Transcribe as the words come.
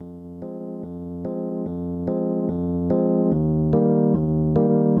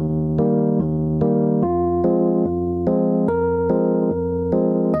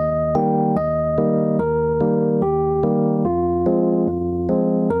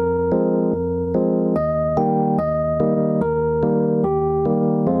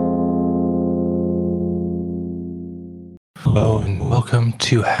welcome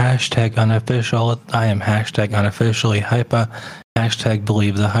to Hashtag Unofficial. I am Hashtag Unofficially Hypa, Hashtag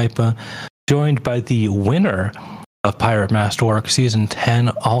Believe the Hypa, joined by the winner of Pirate Masterwork Season 10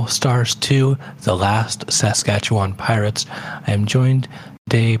 All-Stars 2, The Last Saskatchewan Pirates. I am joined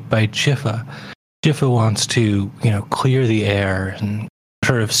today by Jiffa. Jiffa wants to, clear the air and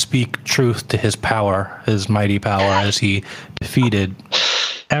sort of speak truth to his power, his mighty power, as he defeated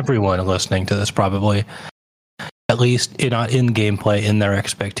everyone listening to this probably, at least in gameplay, in their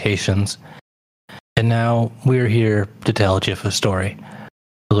expectations. And now we're here to tell Jiffa's story.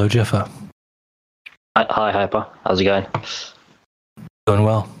 Hello, Jiffa. Hi, Hyper. How's it going? Going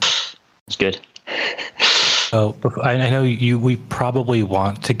well. It's good. So I know we probably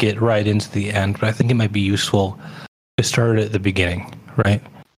want to get right into the end, but I think it might be useful to start at the beginning, right?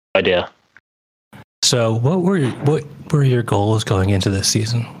 Idea. So what were your goals going into this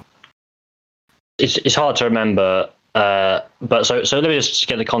season? It's hard to remember, but so let me just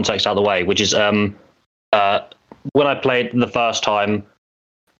get the context out of the way, which is when I played the first time,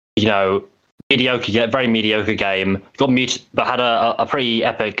 very mediocre game, got muted, but had a pretty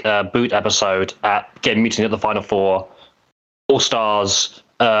epic boot episode at getting muted at the Final Four, All Stars,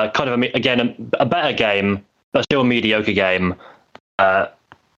 kind of a better game, but still a mediocre game.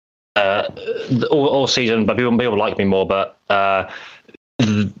 All season, but people like me more, but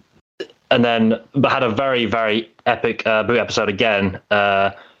had a very, very epic boot episode again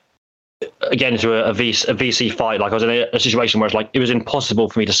into a VC fight. Like I was in a situation where it was impossible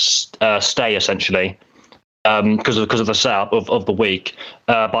for me to stay essentially because of the setup of the week.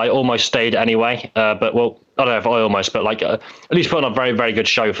 But I almost stayed anyway. But I don't know if I almost, but at least put on a very, very good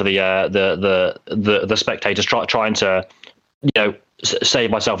show for the spectators, trying to save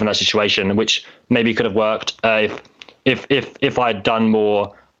myself in that situation, which maybe could have worked if I'd done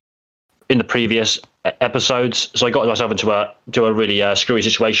more in the previous episodes. So I got myself into a really screwy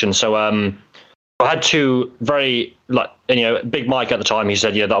situation. So I had two very Big Mike at the time. He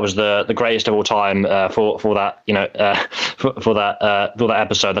said that was the greatest of all time for that for that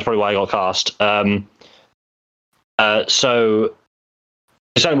episode. That's probably why I got cast. So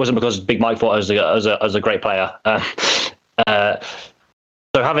it certainly wasn't because Big Mike thought I was a great player.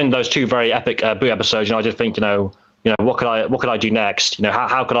 So having those two very epic boot episodes, I did think, what could I do next?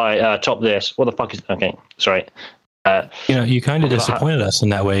 How could I top this? What the fuck is? Okay, sorry. You kind of disappointed us in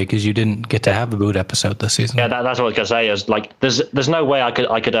that way because you didn't get to have a boot episode this season. Yeah, that's what I was gonna say. Is there's no way I could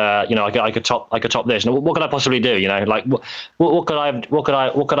top this. And what could I possibly do? What could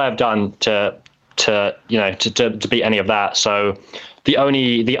I have done to beat any of that? So the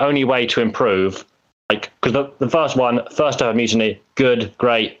only way to improve. Because the first ever mutiny, good,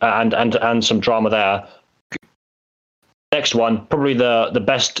 great, and some drama there. Next one, probably the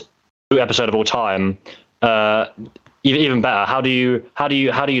best episode of all time. Even better. How do you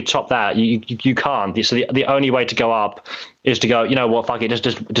top that? You can't. So the only way to go up is to go. You know what? Fuck it.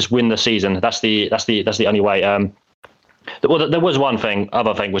 Just win the season. That's the only way. Well, there was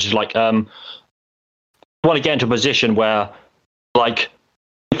other thing, which is I want to get into a position where,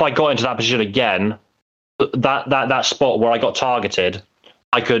 if I got into that position again. That spot where I got targeted,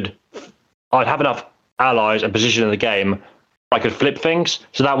 I'd have enough allies and position in the game where I could flip things.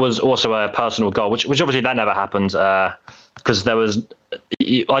 So that was also a personal goal, which obviously that never happened because there was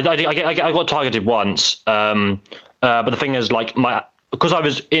I got targeted once, but the thing is because I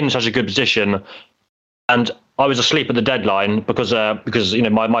was in such a good position and I was asleep at the deadline because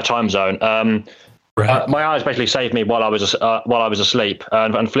my time zone. Right. My eyes basically saved me while I was asleep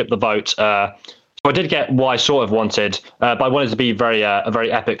and flipped the vote. So I did get what I sort of wanted, but I wanted it to be a very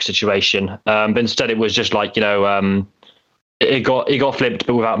epic situation. But instead, it was just it got flipped,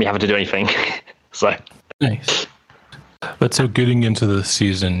 but without me having to do anything. So nice. But so getting into the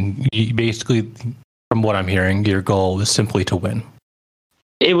season, basically, from what I'm hearing, your goal was simply to win.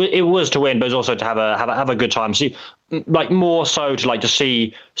 It was to win, but it was also to have a good time. See, more so to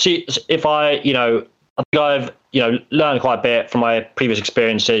see if I think I've learned quite a bit from my previous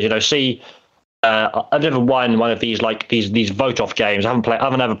experiences. I've never won one of these these vote off games. I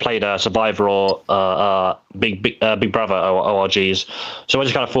haven't ever played a Survivor or Big Brother ORGs. So I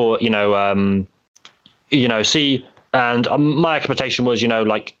just kind of thought, see. And my expectation was,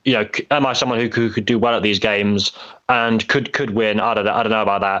 am I someone who could do well at these games and could win? I don't know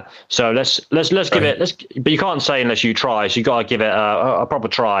about that. So let's give it. But you can't say unless you try. So you got to give it a proper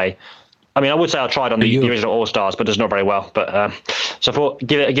try. I mean, I would say I tried on the original All Stars, but it's not very well. But so I thought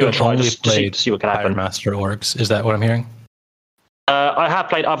give it a try just to see what can happen. Master Orgs, is that what I'm hearing? I have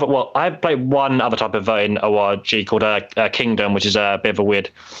played one other type of voting ORG called Kingdom, which is a bit of a weird.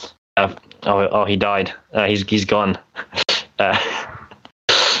 He died. He's gone.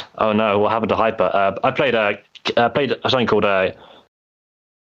 Oh no, what happened to Hyper? I played something called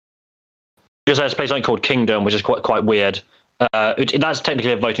because I played something called Kingdom, which is quite weird. That's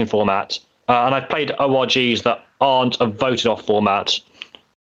technically a voting format, and I've played ORGs that aren't a voted off format.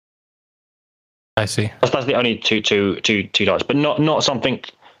 I see. That's the only two types, but not something.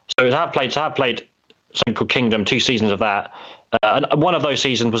 So I have played something called Kingdom, 2 seasons of that. And one of those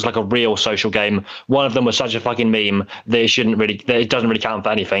seasons was like a real social game. One of them was such a fucking meme that it doesn't really count for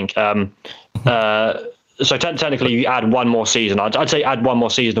anything. So technically, you add one more season. I'd say add one more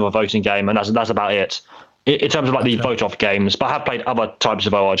season of a voting game, and that's about it in terms of like the vote off games. But I have played other types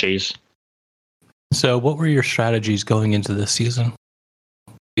of ORGs. So, what were your strategies going into this season?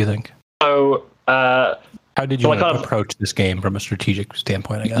 Do you think? So, how did you approach this game from a strategic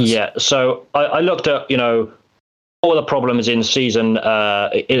standpoint? I guess. Yeah. So I looked at all the problems in season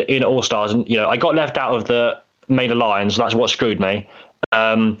in All Stars, and I got left out of the main alliance. That's what screwed me.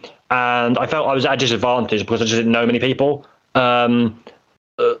 And I felt I was at a disadvantage because I just didn't know many people. And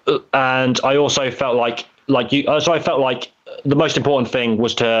I also felt like so I felt like the most important thing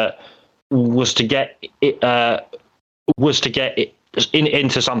was to get it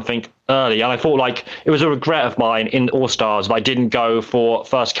into something early. And I thought like it was a regret of mine in All Stars that I didn't go for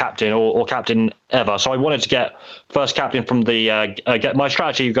first captain or captain ever. So I wanted to get first captain from the my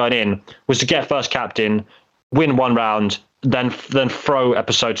strategy going in was to get first captain, win 1 round, then throw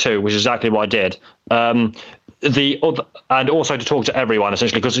episode 2, which is exactly what I did. And also to talk to everyone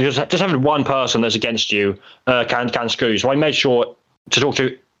essentially, because just having one person that's against you can screw you. So I made sure to talk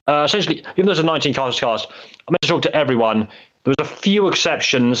to essentially, even though there's a 19 cast, I made sure to talk to everyone. There was a few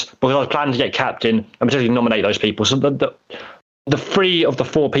exceptions because I was planning to get captain and particularly nominate those people. So the 3 of the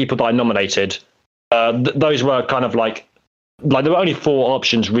 4 people that I nominated, those were kind of like there were only 4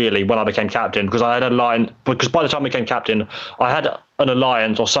 options really when I became captain, because I had a line. Because by the time I became captain, I had an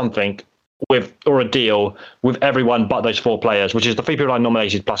alliance or something or a deal with everyone but those 4 players, which is the 3 people I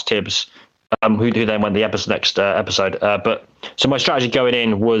nominated plus Tibbs, who then went the next episode. But so my strategy going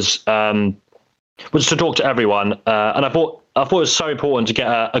in was to talk to everyone, and I thought it was so important to get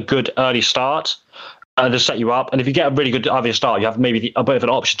a good early start and to set you up. And if you get a really good early start, you have maybe a bit of an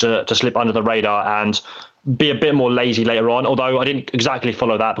option to slip under the radar and be a bit more lazy later on. Although I didn't exactly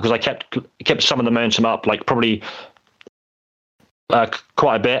follow that because I kept some of the momentum up, like probably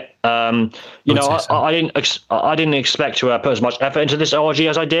quite a bit. I didn't expect to put as much effort into this ORG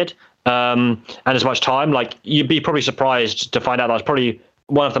as I did, and as much time. Like you'd be probably surprised to find out that I was probably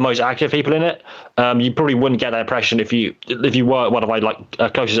one of the most active people in it. You probably wouldn't get that impression if you were one of my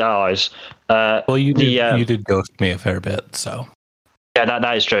closest allies. Well, you did ghost me a fair bit, so. Yeah,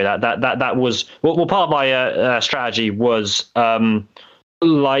 that is true. That was part of my strategy was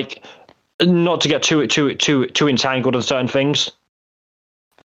like not to get too entangled in certain things.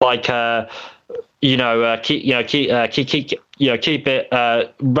 Like keep it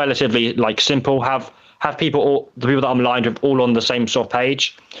relatively like simple. Have the people that I'm aligned with all on the same sort of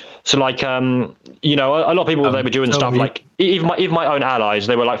page. So like a lot of people they were doing stuff like even my own allies,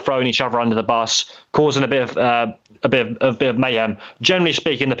 they were like throwing each other under the bus, causing a bit of mayhem. Generally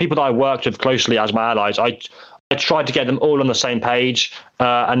speaking, the people that I worked with closely as my allies, I tried to get them all on the same page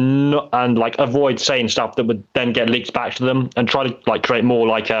and avoid saying stuff that would then get leaked back to them, and try to create more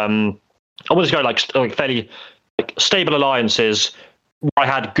I wanted to go like fairly stable alliances where I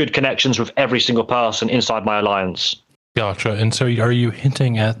had good connections with every single person inside my alliance. Gotcha. And so are you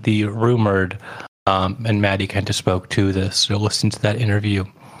hinting at the rumored, and Maddie kind of spoke to this, so listen to that interview,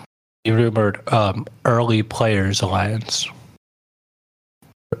 the rumored early players alliance,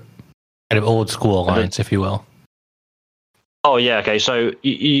 kind of old school alliance, if you will. Oh yeah, okay. So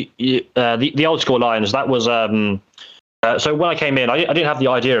the old school alliance, that was so when I came in, I didn't have the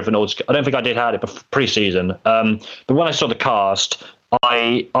idea of an old school. I don't think I did have it pre-season. But when I saw the cast,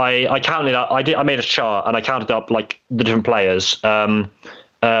 I counted up. I made a chart and I counted up like the different players.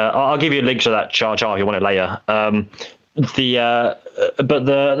 I'll give you a link to that chart if you want it later. But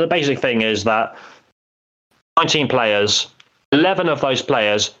the basic thing is that 19 players, 11 of those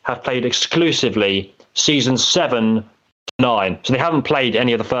players have played exclusively seasons 7 to 9. So they haven't played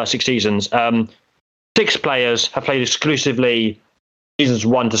any of the first 6 seasons. 6 players have played exclusively seasons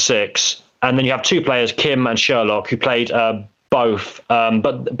 1 to 6, and then you have 2 players, Kim and Sherlock, who played both.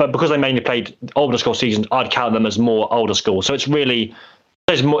 But because they mainly played older school seasons, I'd count them as more older school. So it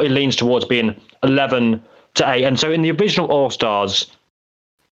leans towards being 11 to 8. And so in the original All Stars,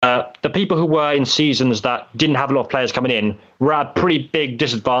 the people who were in seasons that didn't have a lot of players coming in were at a pretty big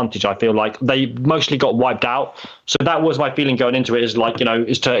disadvantage. I feel like they mostly got wiped out. So that was my feeling going into it, is like,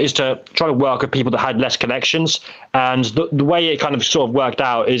 is to try to work with people that had less connections. And the way it kind of sort of worked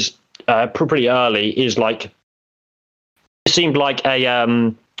out is pretty early, is like, it seemed like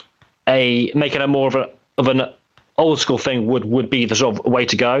a making it more of an old school thing would be the sort of way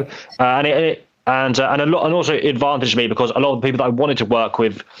to go. And also it advantaged me because a lot of the people that I wanted to work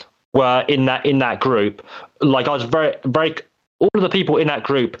with were in that group. Like, I was very, very, all of the people in that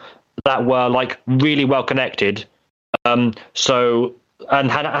group that were like really well connected. So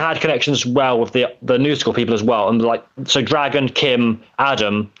had connections well with the new school people as well. And like, so Dragon, Kim,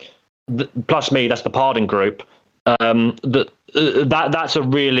 Adam, plus me, that's the Pardon group. That's a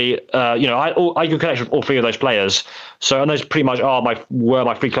really I could connect with all three of those players. So, and those pretty much were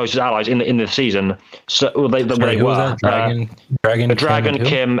my three closest allies in the season. So they were Dragon,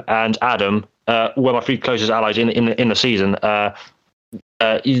 Kim, and Adam were my three closest allies in the season.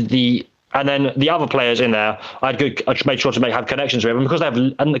 And then the other players in there, I made sure to have connections with,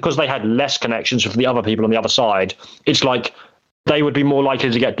 and because they had less connections with the other people on the other side, it's like they would be more likely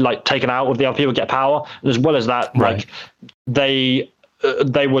to get like taken out if the other people get power. And as well as that, right, like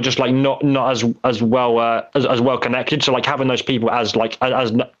they were just like not as well connected. So like having those people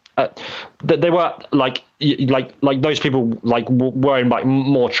they were like those people like were in like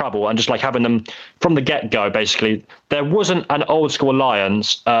more trouble, and just like having them from the get go. Basically, there wasn't an old school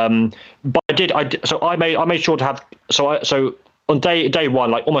alliance, but I made sure to have so on day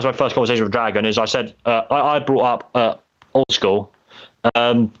one, like almost my first conversation with Dragon is I said I brought up old school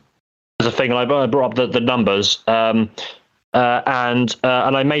as a thing, and I brought up the numbers, and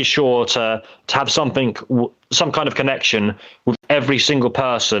I made sure to have some kind of connection with every single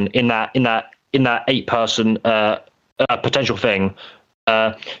person in that 8-person potential thing.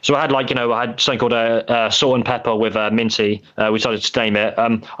 So I had I had something called Salt and Pepper with Minty. We started to name it.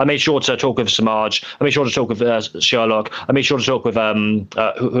 I made sure to talk with Samaj. I made sure to talk with Sherlock. I made sure to talk with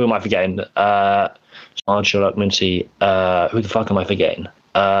who am I forgetting? Samaj, Sherlock, Minty. Who the fuck am I forgetting?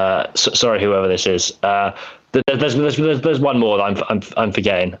 Sorry, whoever this is. There's one more that I'm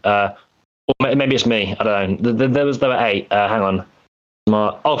forgetting. Or maybe it's me. I don't know. There were 8. Hang on.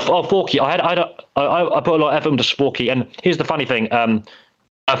 Forky. I put a lot of effort into Forky, and here's the funny thing.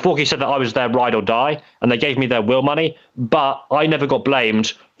 Forky said that I was their ride or die, and they gave me their will money, but I never got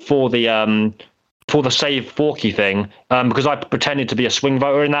blamed for the save Forky thing, because I pretended to be a swing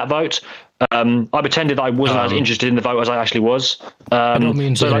voter in that vote. I pretended I wasn't as interested in the vote as I actually was. I don't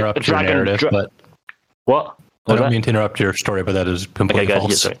mean to interrupt your narrative, but what? I don't mean to interrupt your story, but that is completely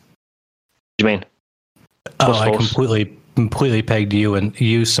false. What do you mean? I completely pegged you and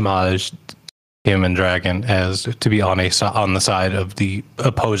Samaj, Kim, and Dragon as to be on the side of the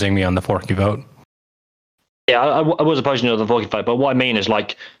opposing me on the Forky vote. Yeah, I was opposing you on the Forky vote, but what I mean is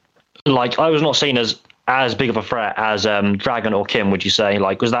like I was not seen as big of a threat as Dragon or Kim. Would you say?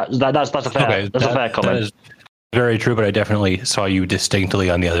 Like, was that's a fair a fair comment? That is very true, but I definitely saw you distinctly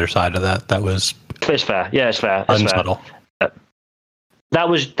on the other side of that. That was. It's fair. Yeah, it's fair. Unsubtle. That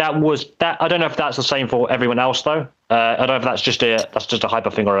was that. I don't know if that's the same for everyone else though. I don't know if that's just a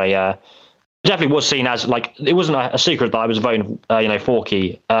hyper thing or a. It definitely was seen as like it wasn't a secret that I was voting,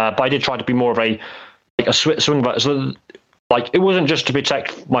 Forky. But I did try to be more of a swing vote. So like it wasn't just to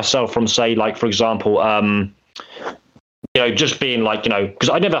protect myself from, say, like for example, just being like because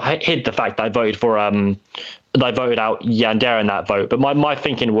I never hid the fact that I voted for that I voted out Yandere in that vote. But my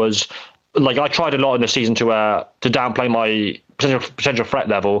thinking was. Like I tried a lot in the season to downplay my potential threat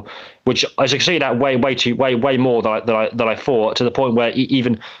level, which I succeeded at way more than I thought, to the point where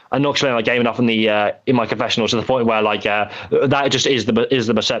even I'm not explaining my game enough in my confessional, to the point where that just is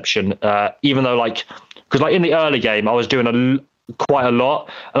the perception. Even though because in the early game I was doing quite a lot,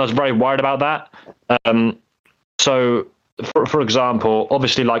 and I was very worried about that. So for example,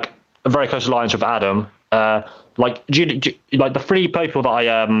 obviously a very close alliance with Adam. The 3 people that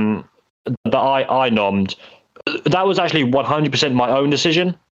I nommed, that was actually 100% my own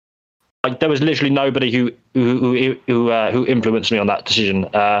decision. Like there was literally nobody who influenced me on that decision.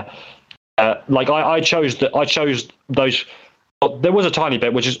 I chose those. There was a tiny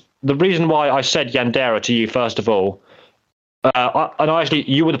bit, which is the reason why I said Yandere to you first of all.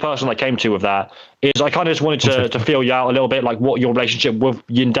 You were the person I came to with that. Is I kind of just wanted to feel you out a little bit, like what your relationship with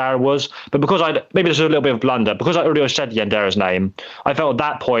Yandere was. But because maybe this was a little bit of a blunder, because I already said Yandere's name, I felt at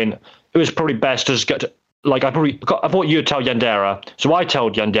that point it was probably best to just get to, I thought you'd tell Yandere, so I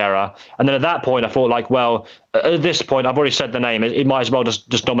told Yandere, and then at that point I thought at this point I've already said the name, it might as well just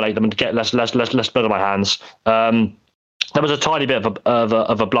dominate them and get less blood on my hands. that was a tiny bit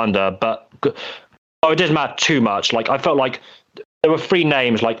of a blunder, but it didn't matter too much. Like I felt like there were 3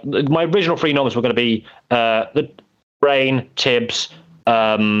 names. Like my original 3 noms were going to be the Rain, Tibbs,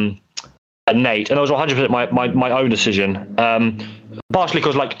 and Nate, and it was 100% my own decision. Partially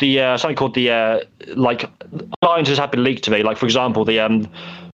because like the something called the like alliances have been leaked to me. Like for example, the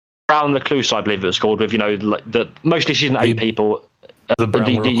Brown Recluse, I believe it was called, with like the mostly season 8 people. The Brown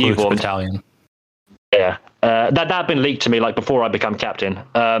Recluse Battalion. Yeah, that had been leaked to me like before I became captain.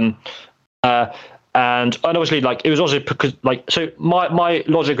 And obviously, like it was also because like so my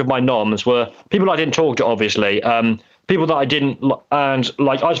logic with my noms were people I didn't talk to, obviously, people that I didn't, and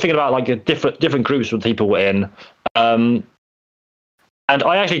like I was thinking about like different groups that people were in, and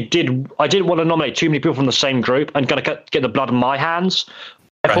I didn't want to nominate too many people from the same group and kind of get the blood in my hands.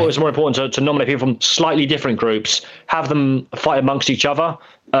 I thought it was more important to nominate people from slightly different groups, have them fight amongst each other,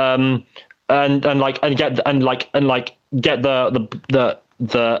 and get the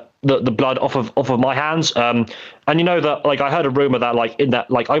blood off of my hands. And you know that like I heard a rumor that like in that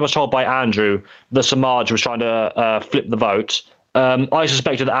like I was told by Andrew that Samaj was trying to flip the vote. I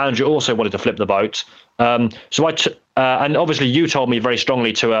suspected that Andrew also wanted to flip the vote. So and obviously you told me very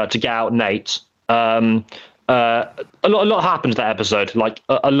strongly to get out Nate. A lot happened that episode, like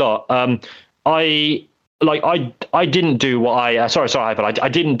a lot. I didn't do what I but I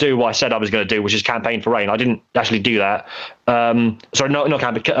didn't do what I said I was going to do, which is campaign for Rain. I didn't actually do that.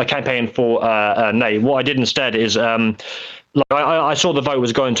 Campaign for Nate. What I did instead is I saw the vote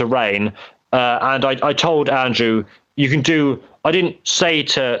was going to Rain, and I told Andrew you can do. I didn't say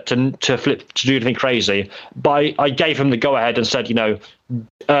to flip to do anything crazy, but I gave him the go ahead and said I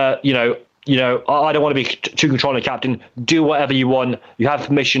don't want to be too controlling, Captain. Do whatever you want. You have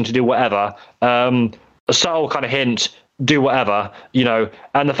permission to do whatever. A subtle kind of hint, do whatever,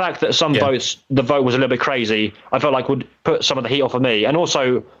 And the fact that some votes, the vote was a little bit crazy, I felt like would put some of the heat off of me. And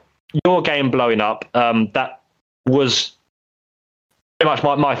also, your game blowing up, that was pretty much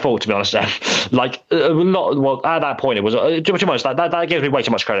my fault, to be honest. Like a lot. Well, at that point, it was to be honest. That gives me way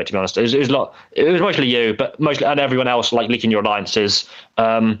too much credit, to be honest. It was mostly you, but mostly and everyone else like leaking your alliances.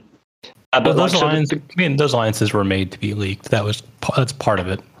 But those alliances were made to be leaked. That's part of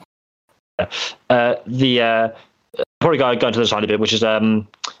it. Probably go into this side a bit, which is I know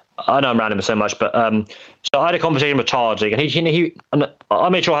I'm rambling so much, but so I had a conversation with Tarjik, and I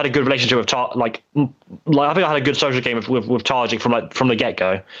made sure I had a good relationship with like I think I had a good social game with Tarjik from the get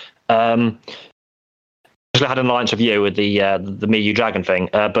go. I had an alliance with you with the Me You Dragon thing,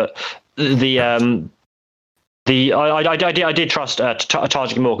 but I did trust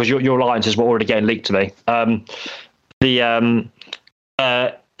Tarjik more because your alliances were already getting leaked to me.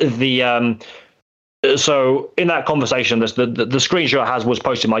 So in that conversation, the screenshot was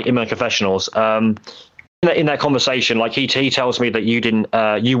posted in my confessionals. In that conversation, like he tells me that you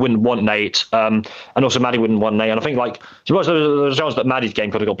wouldn't want Nate, and also Maddie wouldn't want Nate. And I think like there was a chance that Maddie's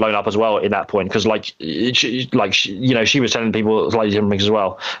game could have got blown up as well in that point because she was telling people slightly different things as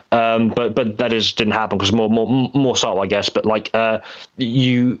well. But that didn't happen because more subtle, I guess. But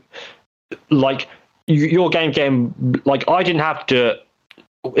your game like I didn't have to.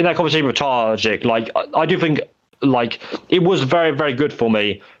 In that conversation with Tarjik, like I do think like it was very, very good for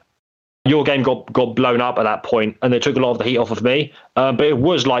me. Your game got blown up at that point, and they took a lot of the heat off of me. But it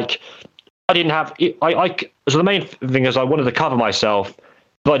was like I didn't have. So the main thing is I wanted to cover myself,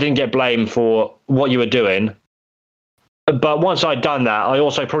 but I didn't get blamed for what you were doing. But once I'd done that, I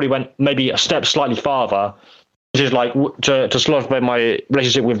also probably went maybe a step slightly farther, which is like to solidify my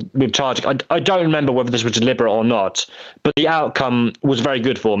relationship with Tarjik. I don't remember whether this was deliberate or not, but the outcome was very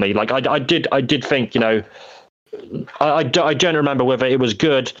good for me. Like I did think, I don't remember whether it was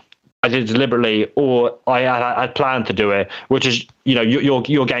good, I did it deliberately, or I planned to do it, which is your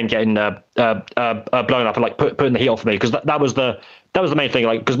game getting blown up and like putting the heat off of me, because that was the main thing.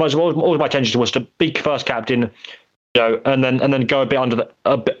 Like because all my attention was to be first captain. And then go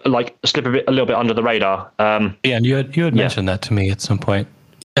slip a little bit under the radar. And you had mentioned that to me at some point.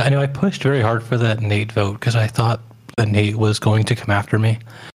 I know I pushed very hard for that Nate vote because I thought that Nate was going to come after me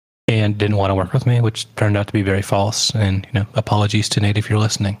and didn't want to work with me, which turned out to be very false. And apologies to Nate if you're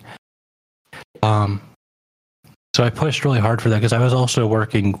listening. So I pushed really hard for that because I was also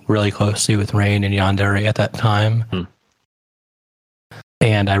working really closely with Rain and Yandere at that time,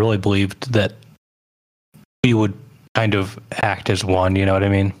 and I really believed that we would kind of act as one, you know what I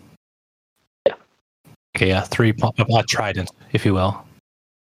mean? Yeah. Okay, yeah, 3 trident, if you will.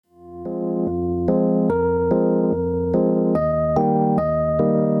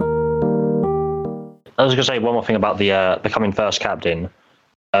 I was going to say one more thing about the becoming first captain,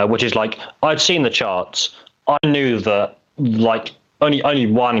 which is like I'd seen the charts. I knew that like only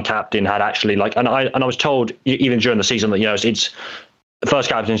one captain had actually like, and I was told even during the season that it's first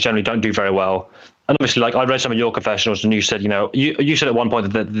captains generally don't do very well. And obviously, like I read some of your confessionals, and you said you said at one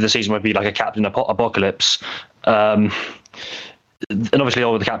point that the season would be like a captain apocalypse. And obviously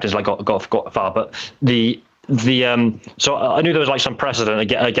all the captains like got far, but so I knew there was like some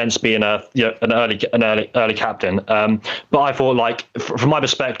precedent against being an early captain. But I thought like from my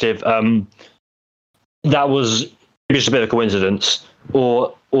perspective, that was just a bit of a coincidence,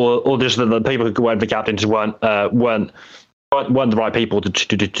 or just the people who weren't the captains weren't the right people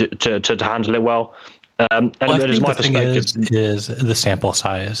to handle it well. And I it is think my the thing perspective is the sample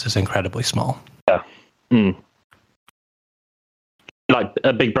size is incredibly small. Yeah. Like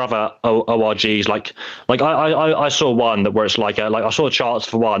a Big Brother ORGs, like I saw one where it's like I saw charts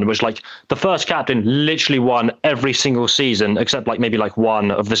for one, which like the first captain literally won every single season except like maybe like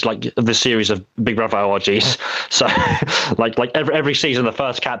one of this series of Big Brother ORGs. So like every season the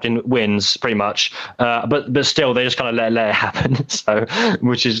first captain wins pretty much, but still they just kind of let it happen. So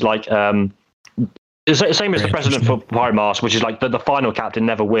which is like the same as the precedent for Pirate Mask, which is like the final captain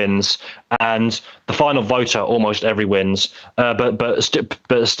never wins, and the final voter almost every wins. But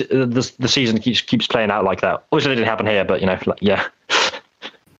the season keeps playing out like that. Obviously, it didn't happen here, but yeah.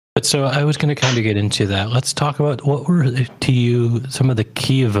 But so I was going to kind of get into that. Let's talk about what were to you some of the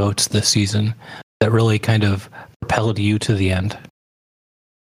key votes this season that really kind of propelled you to the end.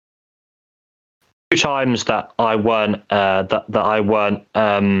 2 times that I weren't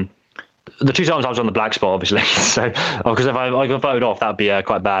the 2 times I was on the black spot, obviously. So, because if I got voted off, that'd be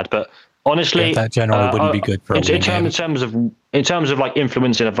quite bad. But honestly, that generally wouldn't be good for in terms of like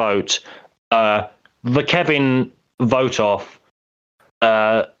influencing a vote. The Kevin vote off,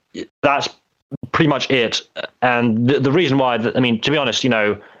 that's pretty much it. And the reason why, to be honest,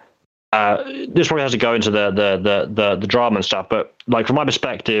 this probably has to go into the drama and stuff. But like from my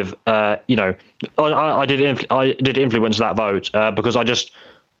perspective, I did influence that vote because I just.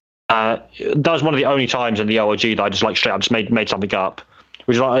 That was one of the only times in the ORG that I just like straight up just made something up,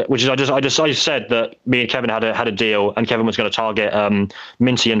 which is I just said that me and Kevin had a deal, and Kevin was going to target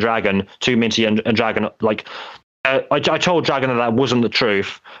Minty and Dragon, to Minty and Dragon. Like I told Dragon that wasn't the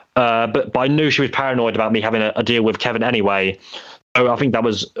truth, but I knew she was paranoid about me having a deal with Kevin anyway. So I think that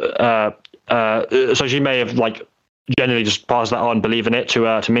was so she may have like generally just passed that on, believing it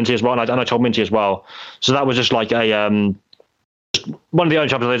to Minty as well, and I told Minty as well. So that was just like a one of the only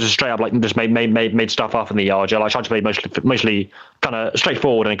times they just straight up like just made stuff up in the yard. Like I tried to be mostly kind of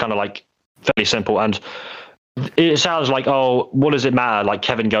straightforward and kind of like fairly simple. And it sounds like, oh, what does it matter? Like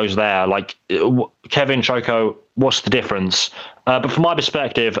Kevin goes there, like Kevin, Choco, what's the difference? But from my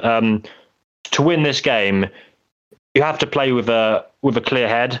perspective, to win this game, you have to play with a clear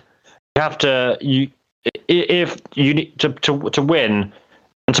head. You have to if you need to win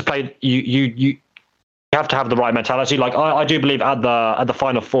and to play you have to have the right mentality. Like I do believe at the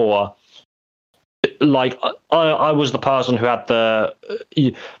Final Four, like I was the person who had the.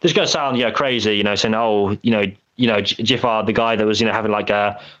 This is going to sound crazy, saying Jifar, the guy that was having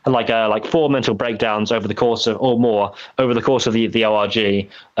like 4 mental breakdowns over the course of or more over the course of the ORG,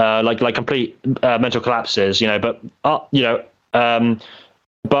 like complete mental collapses, but at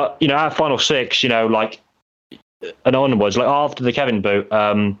Final 6, like and onwards, like after the Kevin boot.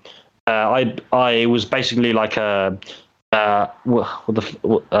 I was basically like hang on.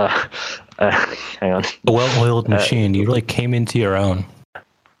 A well-oiled machine. You really came into your own.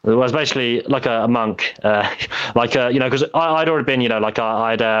 It was basically like a monk, because I'd already been,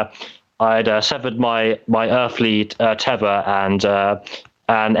 I'd severed my earthly tether and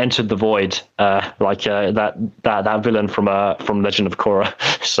entered the void, that villain from Legend of Korra.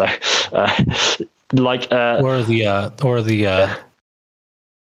 So, or the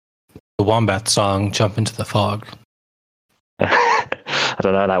Wombat song, Jump Into the Fog. I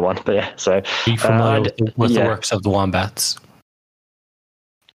don't know that one, but yeah. So, are you familiar with the works of the Wombats?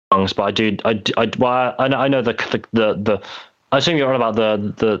 Songs, but I know the. I assume you're on about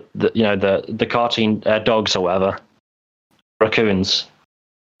the cartoon dogs or whatever, raccoons.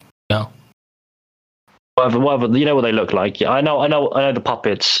 No. Whatever. You know what they look like. Yeah, I know the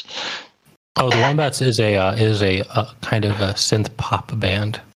puppets. Oh, the Wombats is a kind of a synth pop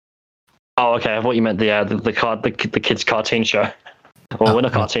band. Oh, okay. I thought you meant the kids' cartoon show, or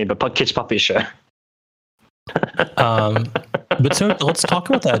not cartoon, but kids' puppet show. But so let's talk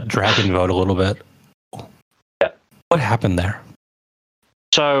about that Dragon vote a little bit. Yeah. What happened there?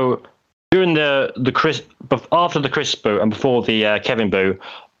 So during after the Chris boo and before the Kevin boo,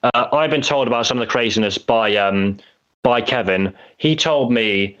 I've been told about some of the craziness by Kevin. He told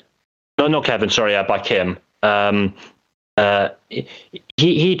me, no, not Kevin, sorry, by Kim.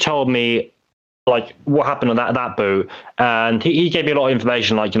 he told me like what happened on that boot, and he gave me a lot of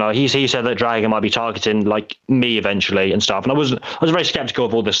information. Like, you know, he said that Dragon might be targeting like me eventually and stuff, and I was very skeptical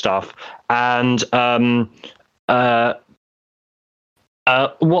of all this stuff. And and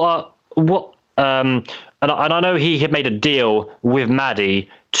I know he had made a deal with Maddie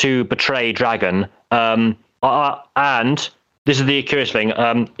to betray Dragon. And this is the curious thing.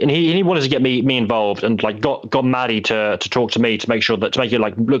 And he wanted to get me involved, and like got Maddie to talk to me to make it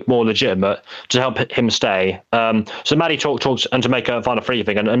like look more legitimate, to help him stay. So Maddie talked and to make a final free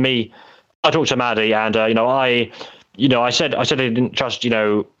thing, and me, I talked to Maddie, and I said I didn't trust,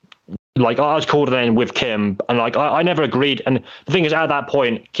 like I was called in with Kim, and like I never agreed. And the thing is, at that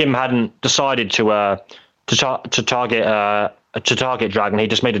point, Kim hadn't decided to target Dragon. He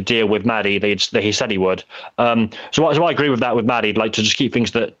just made a deal with Maddie that he said he would. So I agree with that with Maddie, like to just keep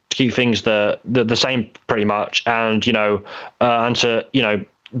things the same pretty much, and and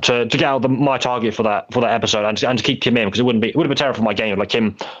to get out my target for that episode, and to keep Kim in, because it would have been terrible for my game if like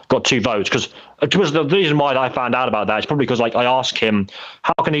Kim got 2 votes. Because the reason why I found out about that is probably because like I asked him,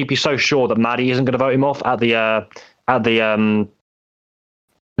 how can he be so sure that Maddie isn't going to vote him off at the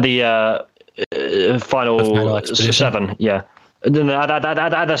final 7? Yeah.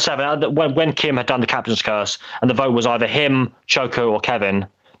 At the 7, when Kim had done the captain's curse, and the vote was either him, Choco, or Kevin,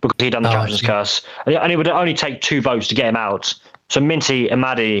 because he'd done the captain's curse, and it would only take 2 votes to get him out. So Minty and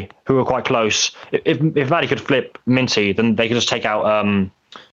Maddie, who were quite close, if Maddie could flip Minty, then they could just take out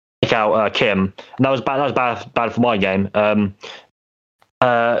Kim, and that was bad for my game.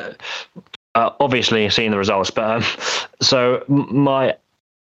 Obviously seeing the results, but so I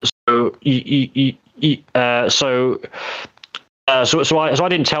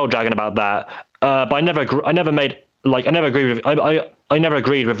didn't tell Dragon about that, but I never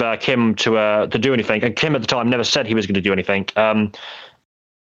agreed with Kim to do anything, and Kim at the time never said he was going to do anything.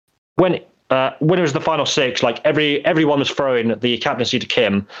 When it was the final 6, like everyone was throwing the captaincy to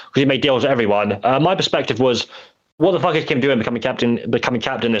Kim because he made deals with everyone. My perspective was, what the fuck is Kim doing becoming captain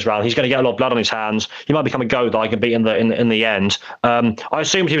this round? He's going to get a lot of blood on his hands. He might become a goat that I can beat in the end. I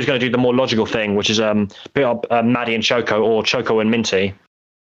assumed he was going to do the more logical thing, which is beat up Maddie and Choco, or Choco and Minty.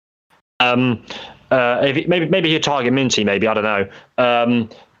 Maybe he'd target Minty, maybe, I don't know.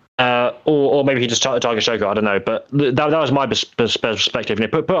 Or maybe he just target Choco, I don't know. But that was my perspective.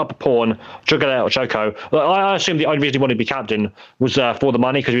 Put up a pawn, took it out of Choco. I assumed the only reason he wanted to be captain was for the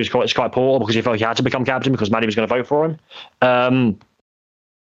money, because he was quite poor, or because he felt he had to become captain because Maddie was going to vote for him.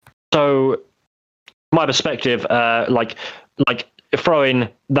 So my perspective, like throwing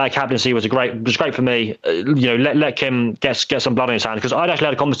that captaincy was great for me. Let Kim get some blood on his hand, because I'd actually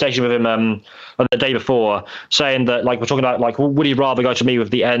had a conversation with him the day before, saying that, like, we're talking about, like, would he rather go to me with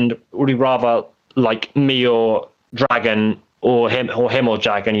the end? Would he rather like me or Dragon, or him or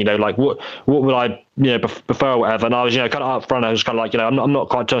Dragon? Like what would I prefer, or whatever? And I was kind of up front. I was kind of like, I'm not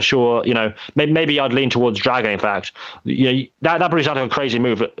quite sure. Maybe I'd lean towards Dragon. In fact, that probably sounded like a crazy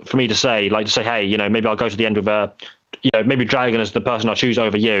move for me to say, hey, maybe I'll go to the end with maybe Dragon is the person I choose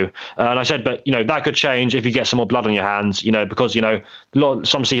over you. And I said, but that could change if you get some more blood on your hands, because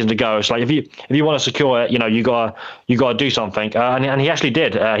some season to go. It's like if you want to secure it, you gotta do something. And he actually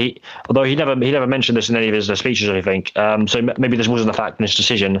did. Although he never mentioned this in any of his speeches or anything. So maybe this wasn't a fact in his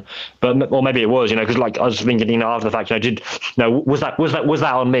decision, or maybe it was. Because like I was thinking, after the fact, was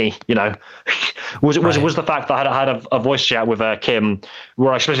that on me? Was the fact that I had a voice chat with Kim,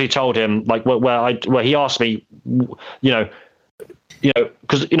 where I especially told him, like, where he asked me, because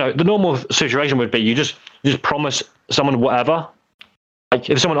the normal situation would be you just promise someone whatever. Like,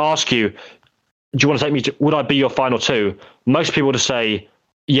 if someone asks you, do you want to take me to, would I be your final 2? Most people would say,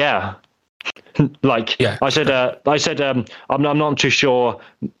 yeah. Like, yeah. I said, I'm not too sure.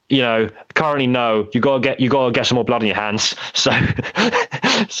 Currently, no. You gotta get some more blood in your hands. So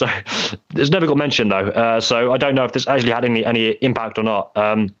it's never got mentioned though. So I don't know if this actually had any impact or not.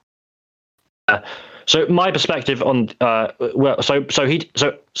 So my perspective on so I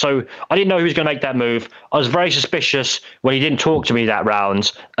didn't know he was going to make that move. I was very suspicious when he didn't talk to me that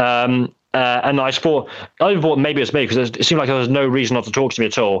round. And I thought maybe it was me, because it seemed like there was no reason not to talk to me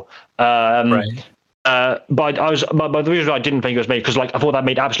at all. Right. But the reason I didn't think it was me, because like I thought that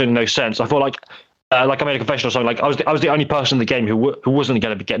made absolutely no sense. I thought like I made a confession or something. Like I was the only person in the game who wasn't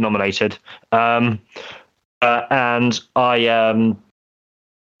going to get nominated. And I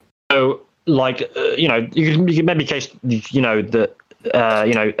so. Like you can maybe case that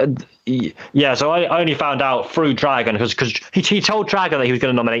yeah. So I only found out through Dragon because he told Dragon that he was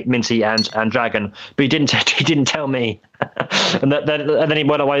going to nominate Minty and Dragon, but he didn't tell me. and then he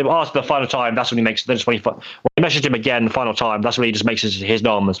went away after the final time. That's when he makes. That's when he messaged him again the final time. That's when he just makes his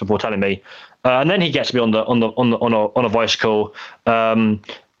noms before telling me, and then he gets me on a voice call.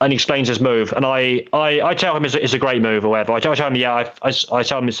 And he explains his move, and I tell him it's a great move or whatever. I tell him, I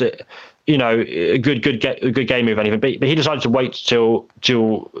tell him it's a good game move, anything. But he decided to wait till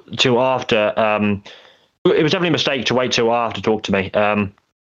after. It was definitely a mistake to wait till after to talk to me.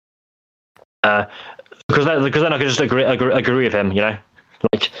 Because then I could just agree with him,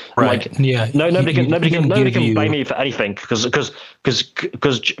 Like, right. Like, yeah. Nobody can blame me for anything because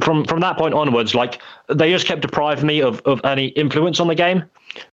from that point onwards, like they just kept depriving me of any influence on the game.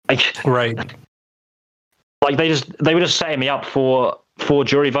 Like, right. Like they were just setting me up for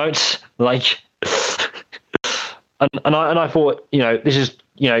jury votes. Like, and I thought, this is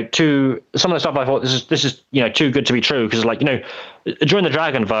too. Some of the stuff I thought this is too good to be true because during the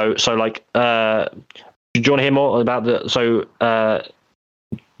Dragon vote. So like, do you want to hear more about the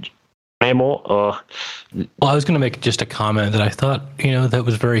hear more or? Well, I was going to make just a comment that I thought that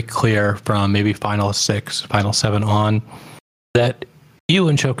was very clear from maybe Final 6, Final 7 on that. You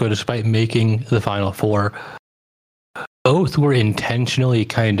and Choco, despite making the Final Four, both were intentionally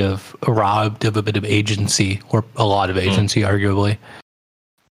kind of robbed of a bit of agency, or a lot of agency, arguably.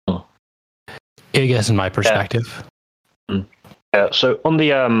 I guess, in my perspective. Yeah. So on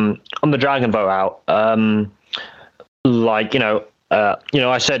the Dragon vote out, I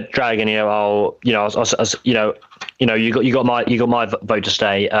said Dragon, you got my vote to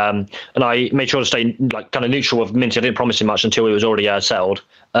stay, and I made sure to stay like kind of neutral with Minty. I didn't promise him much until it was already settled,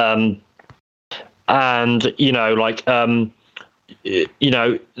 and I kind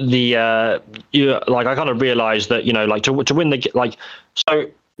of realized that to win the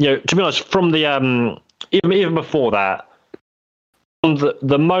to be honest, from the even before that, from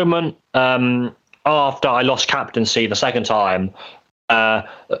the moment after I lost captaincy the second time.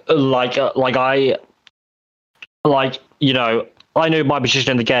 I knew my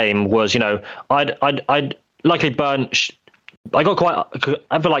position in the game was, I'd likely burn. I got quite.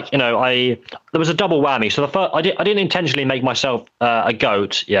 I feel like there was a double whammy. So the first, I didn't intentionally make myself a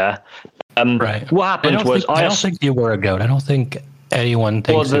goat. Yeah. Right. What happened was I don't think you were a goat. I don't think anyone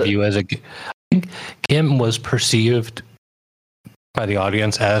thinks of you as a. I think Kim was perceived by the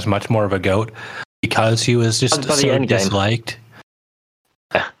audience as much more of a goat because he was just so disliked.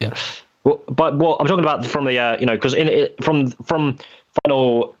 Yeah. Well, but what I'm talking about from the because from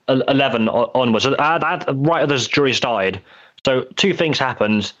final 11 onwards, that right as the jury started. So two things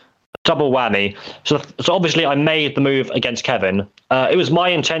happened, double whammy. So obviously I made the move against Kevin. It was my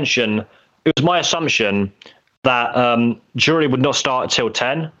intention. It was my assumption that jury would not start till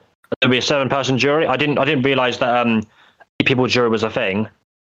 10. There'd be a 7-person jury. I didn't realize that 8-people jury was a thing.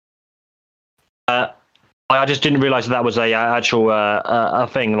 I just didn't realize that was a actual a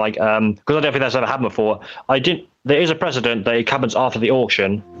thing, because I don't think that's ever happened before. There is a precedent that it happens after the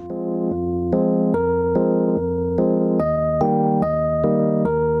auction.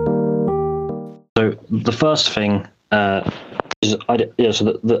 So the first thing is I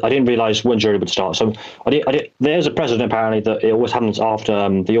didn't realize when jury would start. So there is a precedent apparently that it always happens after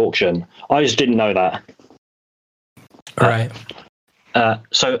the auction. I just didn't know that. Right.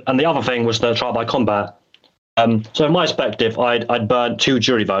 And the other thing was the trial by combat. So in my perspective, I'd burnt 2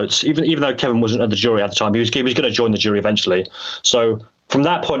 jury votes, even though Kevin wasn't at the jury at the time. He was going to join the jury eventually. So from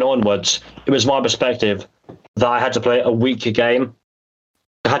that point onwards, it was my perspective that I had to play a weaker game.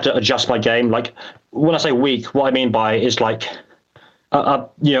 I had to adjust my game. Like when I say weak, what I mean by is like a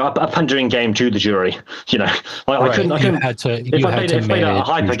pandering game to the jury. Right. I couldn't. If I played a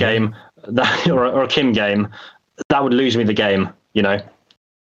hyper game or a Kim game, that would lose me the game. If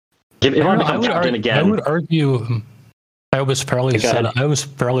I become captain again, I would argue I was fairly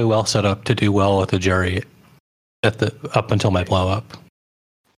well set up to do well with the jury up until my blow up.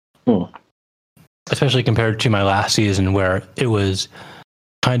 Especially compared to my last season, where it was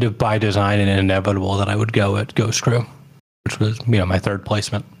kind of by design and inevitable that I would go at Ghost Crew, which was my 3rd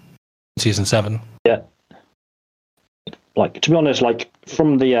placement in season 7. Yeah. Like to be honest, like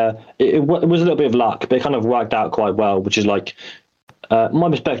from the it was a little bit of luck, but it kind of worked out quite well, which is like. My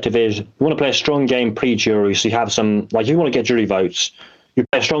perspective is you want to play a strong game pre-jury, so you have some, if you want to get jury votes, you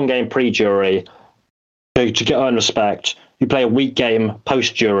play a strong game pre-jury to earn respect. You play a weak game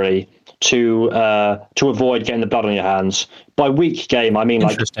post-jury to avoid getting the blood on your hands. By weak game, I mean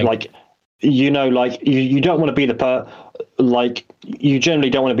you don't want to be like you generally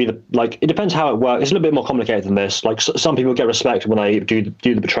don't want to be it depends how it works. It's a little bit more complicated than this. Like some people get respect when they do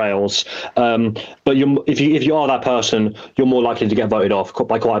the betrayals, but if you are that person, you're more likely to get voted off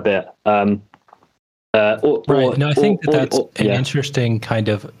by quite a bit. Right. No, I think that's an interesting kind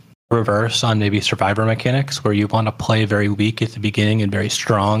of reverse on maybe survivor mechanics, where you want to play very weak at the beginning and very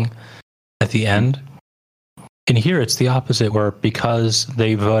strong at the end. And here it's the opposite, where because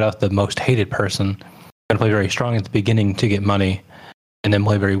they vote out the most hated person, and play very strong at the beginning to get money, and then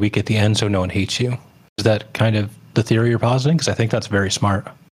play very weak at the end so no one hates you. Is that kind of the theory you're positing? Because I think that's very smart.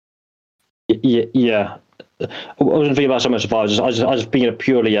 Yeah. I wasn't thinking about so much survivors. I was thinking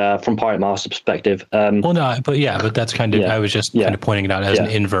purely from Pirate Master perspective. Well, no, but that's kind of, I was just kind of pointing it out as an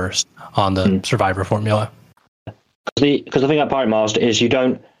inverse on the survivor formula. Because the thing about Pirate Master is you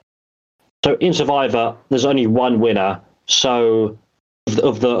don't. So in Survivor, there's only one winner. So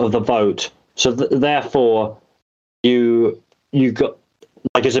of the vote. So therefore, you got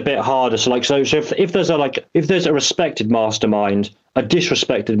it's a bit harder. So if there's a respected mastermind, a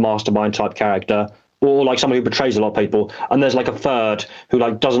disrespected mastermind type character, or someone who betrays a lot of people, and there's a third who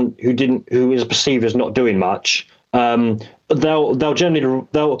who is perceived as not doing much, they'll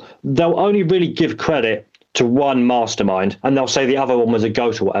only really give credit to one mastermind, and they'll say the other one was a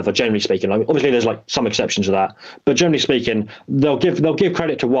goat or whatever. Generally speaking, obviously there's some exceptions to that, but generally speaking, they'll give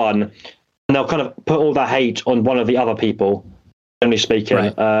credit to one, and they'll kind of put all that hate on one of the other people. Generally speaking,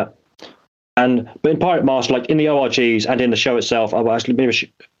 right. But in Pirate Master, in the ORGs and in the show itself, I won't go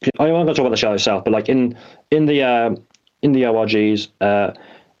talk about the show itself, but in the ORGs, I'm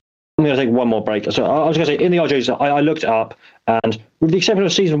going to take one more break. So I was going to say in the ORGs, I looked it up, and with the exception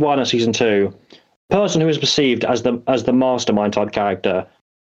of season 1 and season 2. Person who is perceived as the mastermind type character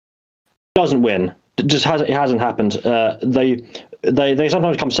doesn't win. It hasn't happened. They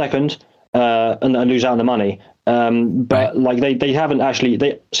sometimes come second and lose out on the money. But they haven't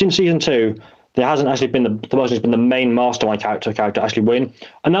actually. Since season 2, there hasn't actually been the person who's been the main mastermind character actually win.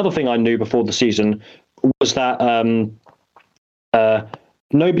 Another thing I knew before the season was that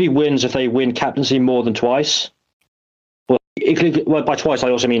nobody wins if they win captaincy more than twice. Well, by twice,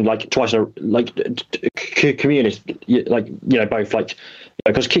 I also mean twice in a community, both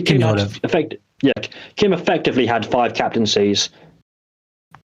because Kim effectively had 5 captaincies,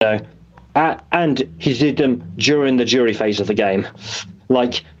 and he did them during the jury phase of the game.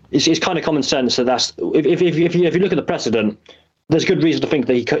 It's kind of common sense that's if you look at the precedent, there's good reason to think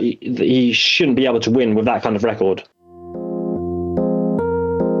that he shouldn't be able to win with that kind of record.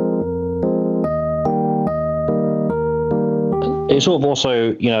 It's sort of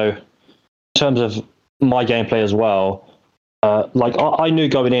also, in terms of my gameplay as well, I knew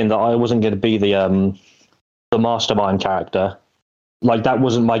going in that I wasn't going to be the mastermind character. That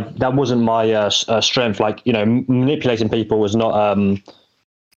wasn't my strength. Manipulating people was not my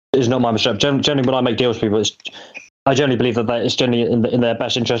strength. Generally, when I make deals with people, I generally believe that it's generally in their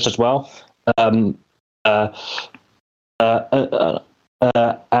best interest as well. And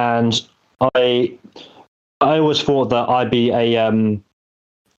I always thought that I'd be a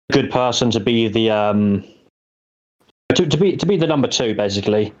good person to be the to be the number 2,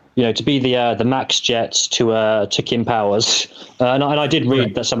 basically. To be the Max Jets to Kim Powers, and I did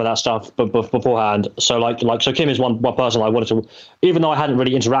read some of that stuff beforehand. So so Kim is one person I wanted to, even though I hadn't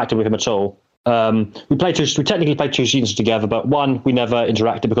really interacted with him at all. We technically played 2 seasons together, but one we never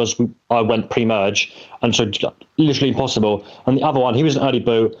interacted because I went pre-merge, and so literally impossible. And the other one, he was an early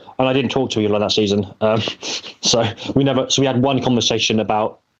boot, and I didn't talk to him that season. So we had one conversation in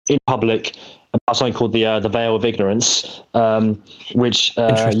public about something called the Veil of Ignorance, which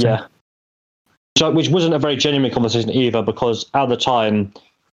wasn't a very genuine conversation either, because at the time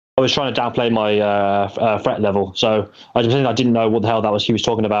I was trying to downplay my threat level, so I didn't know what the hell he was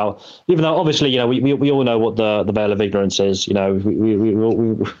talking about. Even though obviously, we all know what the Veil of Ignorance is. We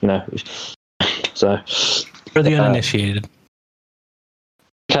so for the uninitiated.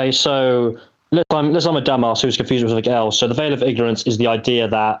 Okay, so let's I'm a dumbass who's confused with something else. So the Veil of Ignorance is the idea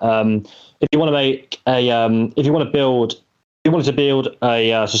that if you want to make if you want to build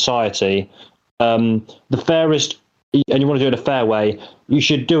a society, the fairest, and you want to do it a fair way, you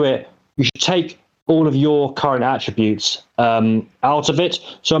should take all of your current attributes out of it.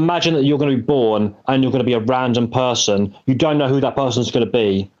 So imagine that you're going to be born and you're going to be a random person. You don't know who that person's going to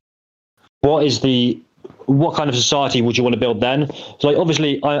be. What kind of society would you want to build then? So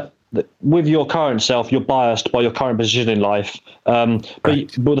obviously, with your current self, you're biased by your current position in life.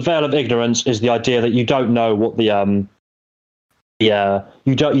 Right. But the Veil of Ignorance is the idea that you don't know what you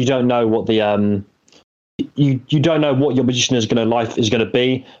don't know what your position life is going to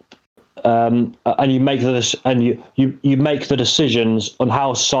be. and you make you make the decisions on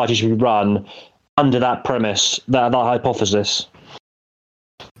how society should be run under that premise, that hypothesis.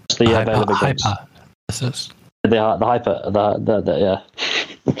 That's the Veil of Ignorance. Hypothesis. Yeah.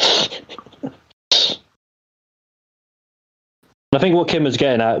 I think what Kim was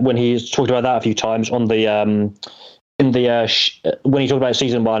getting at when he's talked about that a few times on the when he talked about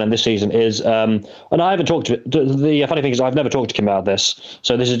season 1 and this season is, and I haven't talked to it. The funny thing is I've never talked to Kim about this,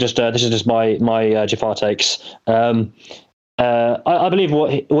 so this is just my Jafar takes. I believe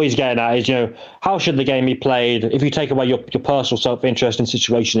what he's getting at is, how should the game be played if you take away your personal self-interest and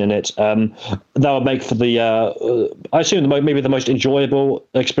situation in it? That would make for the I assume maybe the most enjoyable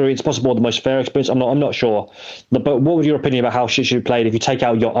experience possible, the most fair experience. I'm not sure, but what would your opinion about how shit should be played if you take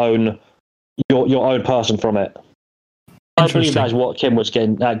out your own person from it? I believe that's what Kim was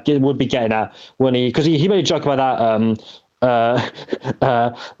would be getting at when because he made a joke about that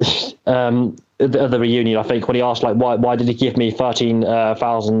the reunion, I think, when he asked why did he give me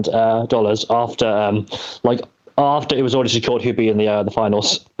 $13,000 after it was already secured who'd be in the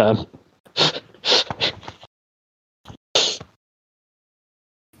finals.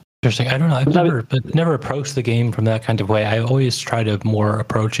 Interesting. I don't know. I've never approached the game from that kind of way. I always try to more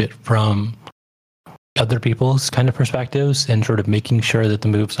approach it from other people's kind of perspectives and sort of making sure that the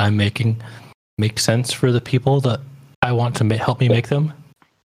moves I'm making make sense for the people that I want to help me make them.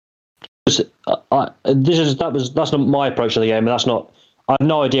 That's not my approach to the game, and that's not. I have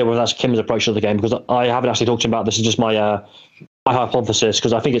no idea whether that's Kim's approach to the game because I haven't actually talked to him about this. It's just my hypothesis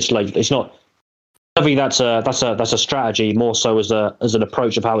because I think it's not. I think that's a strategy more so as an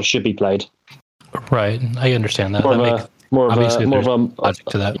approach of how it should be played. Right, I understand that. More of a logic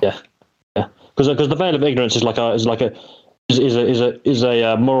to that. Yeah. Because the Veil of Ignorance is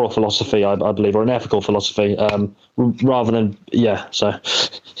a moral philosophy, I believe, or an ethical philosophy, rather than So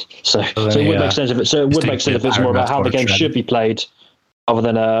it would make sense if it would make sense if it's more about how the game should be played, rather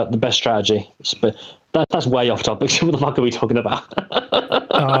than the best strategy. But that's way off topic. What the fuck are we talking about?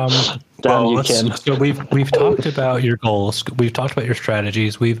 Kim. So we've talked about your goals. We've talked about your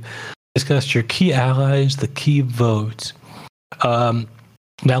strategies. We've discussed your key allies, the key votes.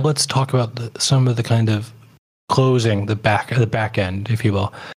 Now let's talk about some of the kind of closing, the back end, if you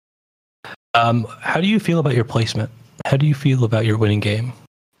will. How do you feel about your placement? How do you feel about your winning game?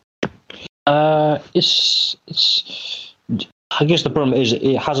 It's. I guess the problem is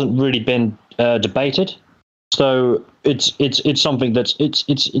it hasn't really been debated. So it's something that's it's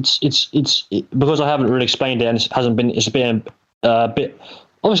because I haven't really explained it and it's been a bit.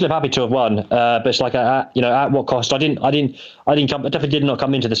 Obviously, I'm happy to have won, but it's like at what cost? I definitely did not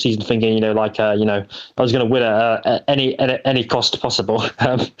come into the season thinking I was going to win at any cost possible.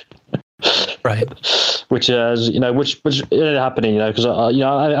 Right. Which which ended up happening, because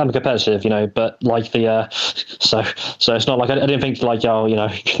I'm competitive, but so it's not like I didn't think you're gonna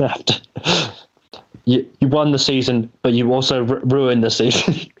have to. You won the season, but you also ruined the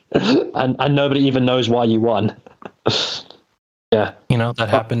season, and nobody even knows why you won. Yeah, that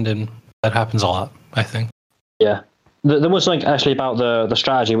happened, and that happens a lot, I think. Yeah, there was something actually about the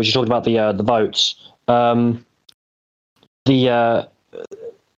strategy, which you talked about the votes.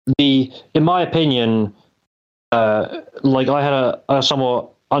 In my opinion, I had a somewhat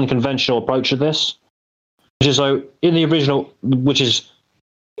unconventional approach to this, which is so in the original, which is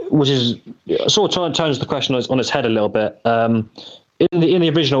sort of turns the question on its head a little bit. In the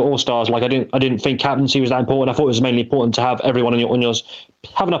original All Stars, I didn't think captaincy was that important. I thought it was mainly important to have everyone on yours,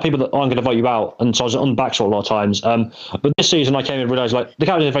 have enough people that aren't going to vote you out, and so I was on the back foot a lot of times. But this season, I came in and realised the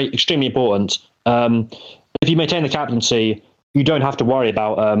captain is extremely important. If you maintain the captaincy, you don't have to worry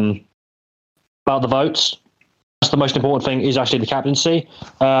about the votes. That's the most important thing is actually the captaincy,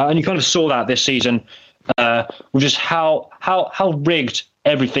 and you kind of saw that this season, with just how rigged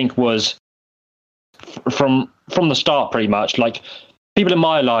everything was from the start, pretty much. People in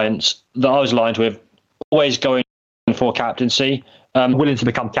my alliance that I was aligned with always going for captaincy, willing to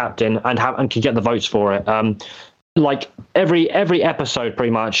become captain and can get the votes for it. Every episode,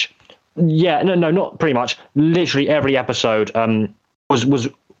 pretty much. Yeah, no, not pretty much. Literally every episode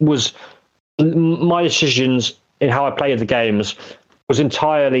was my decisions in how I played the games was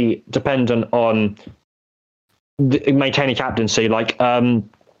entirely dependent on maintaining captaincy.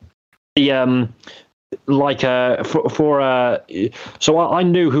 So I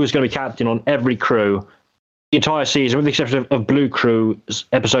knew who was going to be captain on every crew the entire season, with the exception of Blue Crew's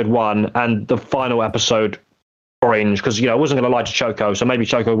episode 1 and the final episode Orange, because I wasn't going to lie to Choco, so maybe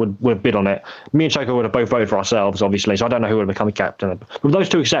Choco would have bid on it. Me and Choco would have both voted for ourselves, obviously, so I don't know who would have become a captain. With those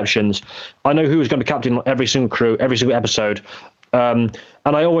two exceptions, I know who was going to be captain on every single crew, every single episode. and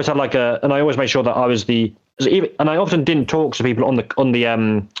I always had and I always made sure that I was and I often didn't talk to people on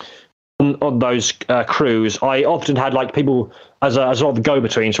those crews. I often had like people as a sort of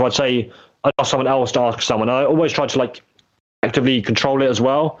go-between. So I'd say I'd ask someone else to ask someone. I always tried to like actively control it as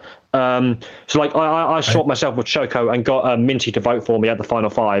well. So like I swapped myself with Shoko and got Minty to vote for me at the final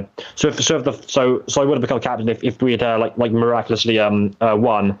 5. So I would have become captain if we had like miraculously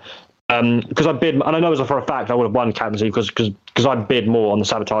won. Because I bid, and I know for a fact I would have won captaincy because I bid more on the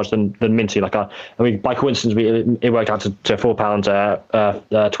sabotage than Minty. Like I mean, by coincidence, it worked out to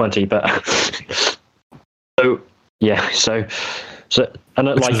 £4.20. But so yeah, so and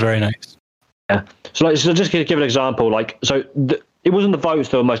which was very nice. Yeah. So just to give an example, it wasn't the votes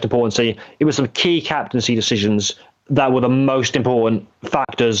that were most important. See, it was some key captaincy decisions that were the most important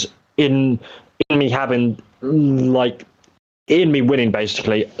factors in me having in me winning,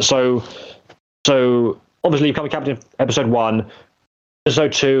 basically. So obviously becoming captain of episode 1,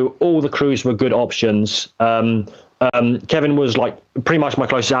 episode 2, all the crews were good options. Kevin was like pretty much my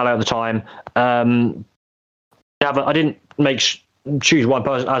closest ally at the time. I didn't choose one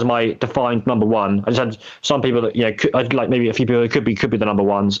person as my defined number 1. I just had some people that I'd like maybe a few people that could be the number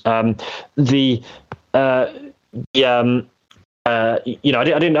ones. I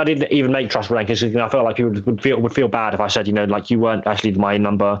didn't even make trust rankings because I felt like people would feel bad if I said you weren't actually my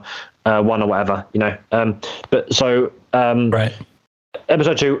number 1 or whatever. But so right.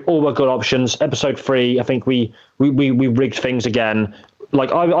 Episode 2, all were good options. Episode 3, I think we rigged things again.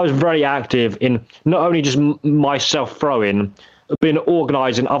 Like I was very active in not only just myself throwing, but in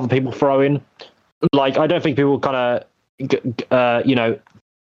organising other people throwing. Like I don't think people kind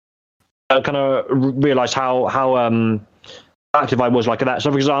of realised how active I was like that.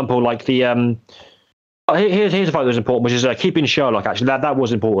 So for example, like the here's a fact that was important, which is keeping Sherlock. Actually, that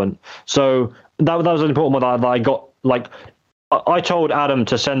was important. So that was an important one that I got. Like I told Adam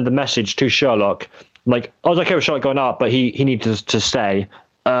to send the message to Sherlock. Like I was okay with Sherlock going up, but he needed to stay.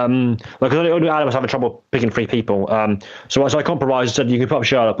 Because Adam was having trouble picking 3 people. So I compromised and said you can put up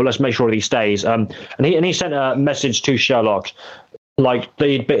Sherlock, but let's make sure that he stays. And he sent a message to Sherlock. Like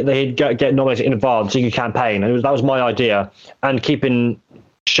they'd get nominated in advance, so you could campaign, and that was my idea. And keeping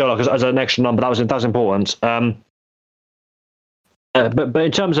Sherlock as an extra number, that was important. But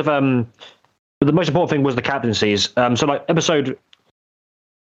in terms of the most important thing was the captaincies. So like episode,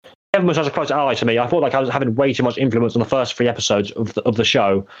 Kevin was such a close ally to me. I thought like I was having way too much influence on the first 3 episodes of the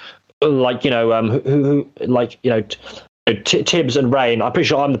show. Like Tibbs and Rain. I'm pretty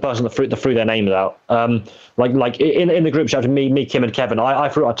sure I'm the person that threw their names out. Like in the group chat, me, Kim, and Kevin. I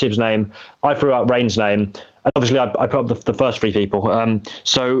threw out Tibbs' name. I threw out Rain's name. And obviously, I put up the first 3 people.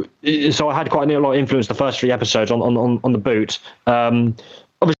 So I had quite a lot of influence the first 3 episodes on the boot.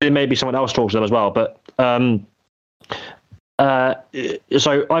 Obviously, maybe someone else talks to them as well. But so I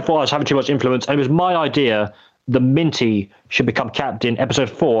thought I was having too much influence, and it was my idea that Minty should become captain episode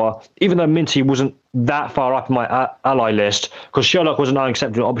 4, even though Minty wasn't that far up in my ally list, because Sherlock was an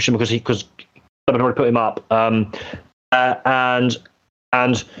unacceptable option because I had already put him up. And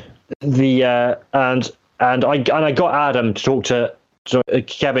I got Adam to talk to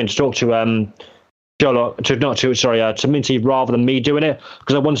Kevin to talk to Sherlock to Minty rather than me doing it,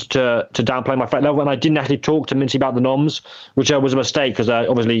 because I wanted to downplay my threat level, and I didn't actually talk to Minty about the noms, which was a mistake because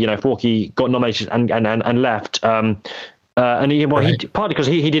obviously Forky got nominated and left. And he partly because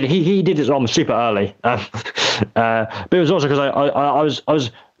he did his noms super early, but it was also because I was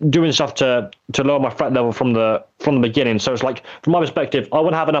doing stuff to lower my threat level from the beginning. So it's like, from my perspective, I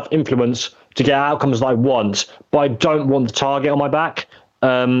want to have enough influence to get outcomes that I want, but I don't want the target on my back.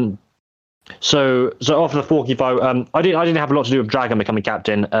 So after the Forky vote, I didn't have a lot to do with Dragon becoming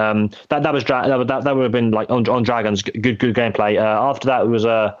captain. That would have been like on Dragon's good gameplay. After that, it was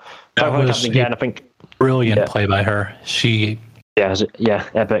captain again. I think brilliant play by her. She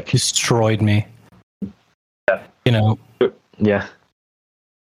epic, destroyed me. Yeah.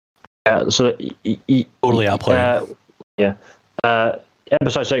 So totally outplayed.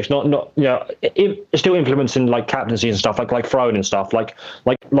 Episode 6, not it's still influencing like captaincy and stuff, like throwing and stuff. Like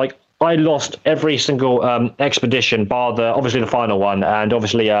I lost every single expedition, bar obviously the final one, and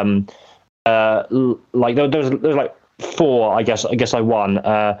obviously like there was like 4. I guess I won.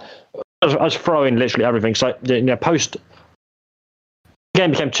 I was throwing literally everything. So post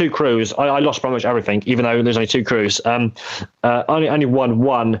game became 2 crews. I lost pretty much everything, even though there's only 2 crews. Only won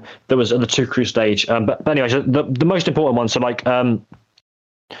 1 that was at the 2 crew stage. But anyway, so the most important one. So like the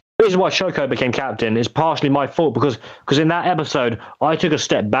reason why Shoko became captain is partially my fault because in that episode I took a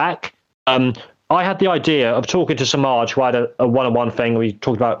step back. I had the idea of talking to Samaj, who had a one-on-one thing. We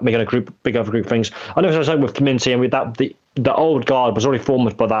talked about making big group things. I know I was with Minty, and with that, the old guard was already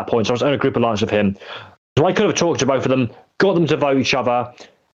formed by that point, so I was in a group alliance with him. So I could have talked to both of them, got them to vote each other,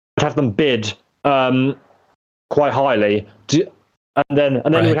 have them bid quite highly, and then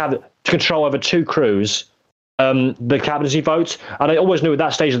we would have control over 2 crews, the captaincy votes. And I always knew at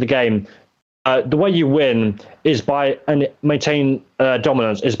that stage of the game, the way you win is by and maintain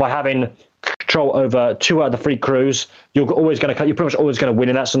dominance is by having control over 2 out of the 3 crews. You're pretty much always going to win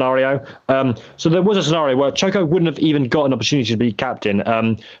in that scenario. So there was a scenario where Choco wouldn't have even got an opportunity to be captain.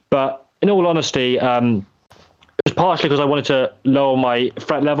 But in all honesty, it was partially because I wanted to lower my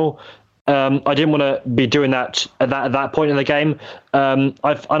threat level. I didn't want to be doing that at that point in the game. I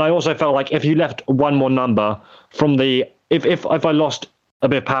also felt like if you left one more number from the if I lost a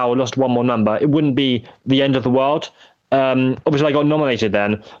bit of power, lost one more number, it wouldn't be the end of the world. Obviously, I got nominated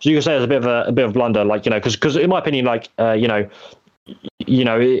then, so you could say it's a bit of blunder, like, you know, because in my opinion, like, it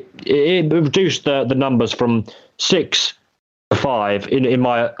reduced the numbers from 6 to 5 in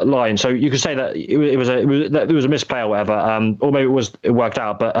my line. So you could say that it was a misplay or whatever, or maybe it worked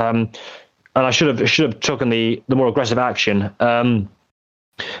out, but and I should have taken the more aggressive action. But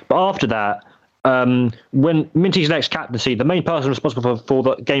after that, when Minty's next captaincy, the main person responsible for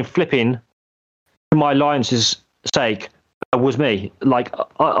the game flipping for my alliance's sake was me. Like,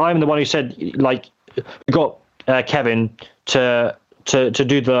 I'm the one who said, like, we got Kevin to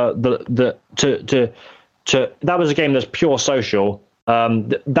do the that was a game that's pure social.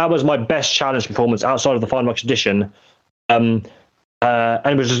 That was my best challenge performance outside of the Final Edition. And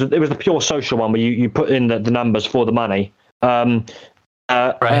it was the pure social one where you put in the numbers for the money. Right.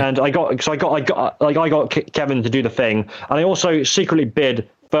 And I got Kevin to do the thing, and I also secretly bid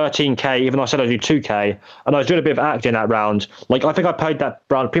 13k, even though I said I'd do 2k, and I was doing a bit of acting that round. Like, I think I played that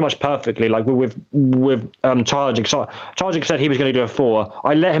round pretty much perfectly. Like with Charging. So Charging said he was going to do a 4.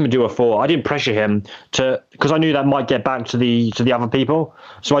 I let him do a 4. I didn't pressure him because I knew that might get back to the other people.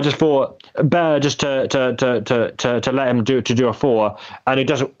 So I just thought better just to let him do a 4. And it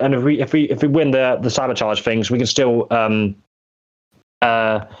doesn't. And if we win the sabotage things, we can still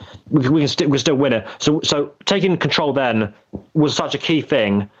we can still win it. So taking control then was such a key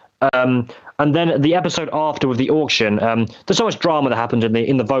thing. And then the episode after with the auction, there's so much drama that happened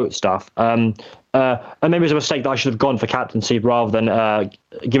in the vote stuff. And maybe it was a mistake that I should have gone for captaincy rather than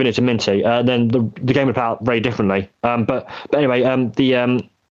giving it to Minty. Then the game would play out very differently. But anyway, the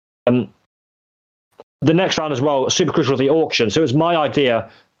next round as well, super crucial, the auction. So it was my idea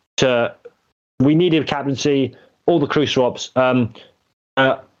we needed captaincy, all the crew swaps.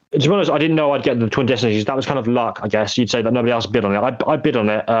 To be honest, I didn't know I'd get the Twin Destinies. That was kind of luck, I guess. You'd say that nobody else bid on it. I bid on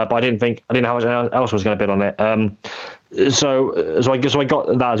it, but I didn't know how much else was going to bid on it. So I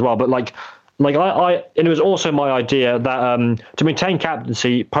got that as well. But like I and it was also my idea that to maintain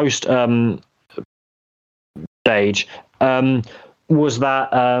captaincy post stage was that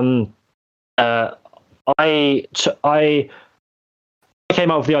I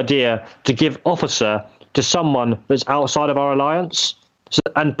came up with the idea to give officer to someone that's outside of our alliance. So,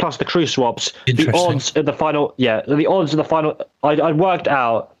 and plus the crew swaps, the odds at the final. I worked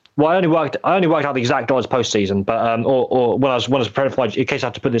out. Well, I only worked out the exact odds postseason, but or when I was prepared, in case I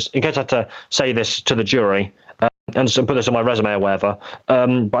had to say this to the jury and put this on my resume or whatever.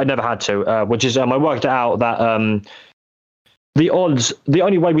 But I never had to. Which is I worked out that the odds. The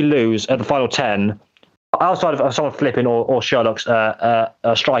only way we lose at the final 10. Outside of someone flipping or Sherlock's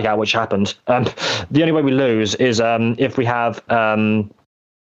strikeout, which happened, the only way we lose is if we have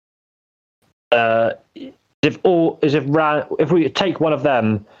if we take one of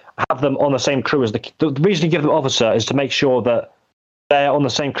them, have them on the same crew as the reason you give them officer is to make sure that they're on the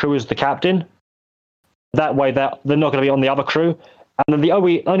same crew as the captain. That way, they're not going to be on the other crew. And then the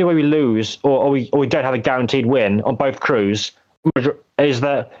only way we lose or we don't have a guaranteed win on both crews is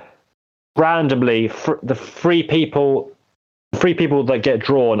that randomly the three people that get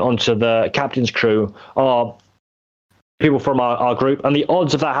drawn onto the captain's crew are people from our group, and the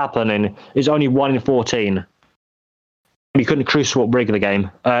odds of that happening is only 1 in 14. You couldn't crew swap rig the game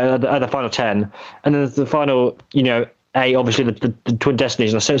at the final 10, and then the final, obviously the Twin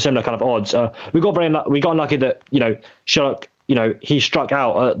Destinies and similar kind of odds. We got unlucky that Sherlock, he struck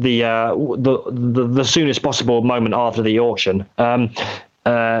out at the soonest possible moment after the auction.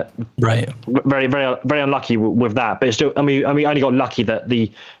 Right. Very, very, very unlucky with that, but it's still. I mean, we only got lucky that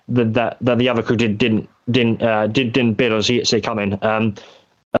the other crew didn't bid or see it coming.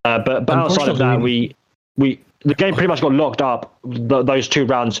 But outside of that, the game pretty much got locked up. Those 2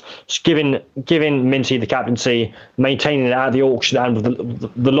 rounds, giving Minty the captaincy, maintaining it at the auction, and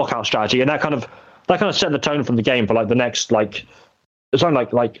with the lockout strategy, and that kind of set the tone from the game for like the next it's only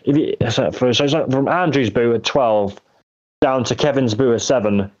from Andrew's boo at 12. down to Kevin's boot at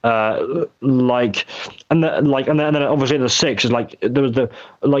 7, and then obviously the 6 is like there was the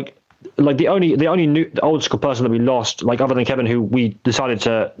the only new old school person that we lost, like other than Kevin, who we decided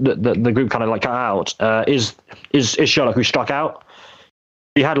to the group kind of like cut out, is Sherlock, who struck out.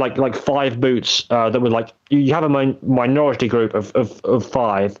 We had like 5 boots that were like, you have a minority group of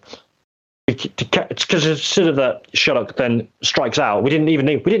 5. Because consider that Sherlock then strikes out. We didn't need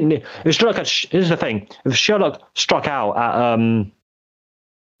if Sherlock had, here's the thing, if Sherlock struck out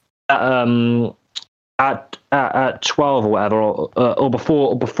at 12 or whatever, or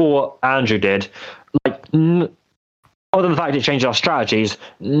before Andrew did, like, other than the fact it changed our strategies,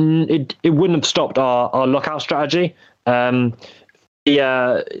 it wouldn't have stopped our lockout strategy. Because you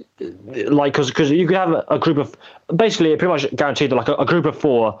could have a group of, basically it pretty much guaranteed that like a group of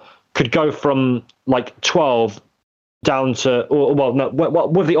 4 could go from like 12 down to,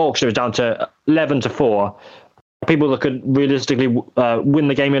 with the auction it was down to 11 to 4. People that could realistically win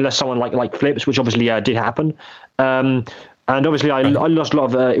the game unless someone like flips, which obviously did happen. And obviously I lost a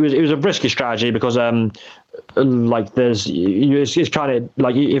lot of. It was a risky strategy because like there's, it's kind of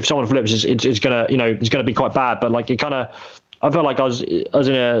like if someone flips, it's gonna, it's gonna be quite bad. But like it kind of, I felt like I was in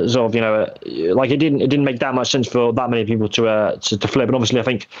a sort of, like it didn't make that much sense for that many people to flip. And obviously I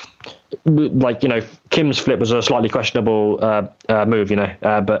think like, Kim's flip was a slightly questionable move,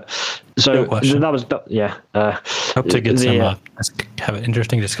 but so that was, yeah. Hope to get have an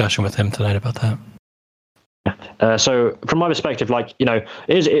interesting discussion with him tonight about that. So from my perspective, like, I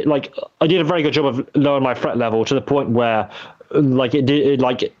did a very good job of lowering my threat level to the point where like it did,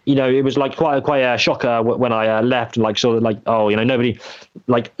 it was like quite a shocker when I left, and like sort of like, nobody,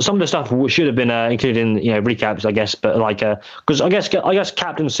 like some of the stuff should have been included in recaps, I guess, but like because I guess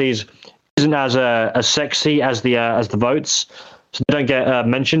captaincies isn't as sexy as the votes, so they don't get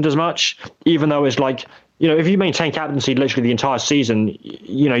mentioned as much, even though it's like, if you maintain captaincy literally the entire season,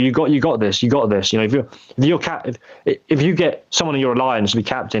 you got this. If you get someone in your alliance to be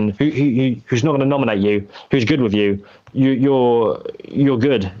captain who's not going to nominate you, who's good with you, you're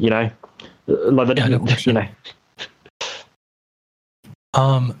good.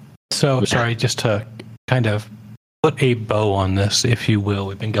 So sorry, just to kind of put a bow on this, if you will.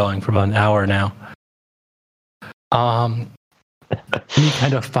 We've been going for about an hour now. Any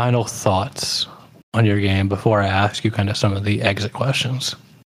kind of final thoughts on your game before I ask you kind of some of the exit questions?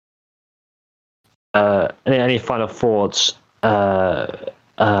 Any final thoughts? It's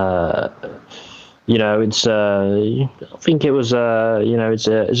I think it was it's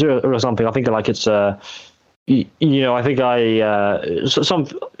 0 or something. I think like it's I think some.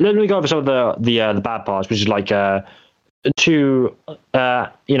 Let me go over some of the bad parts, which is like to having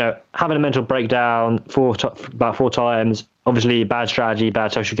a mental breakdown about 4 times. Obviously, bad strategy,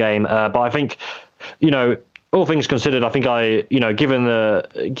 bad social game. But I think, all things considered, I think given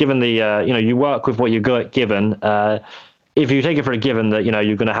the you work with what you got given. If you take it for a given that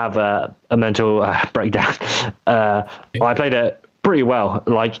you're going to have a mental breakdown, I played it pretty well.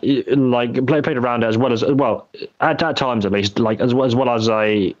 Like played around it as well at times, at least, like as well as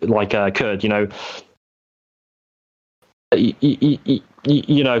I could.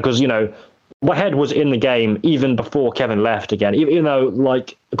 Because my head was in the game even before Kevin left again. Even though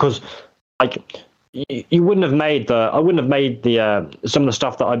because you wouldn't have made the some of the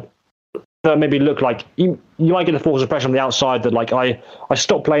stuff that maybe look like you might get the false impression on the outside that like I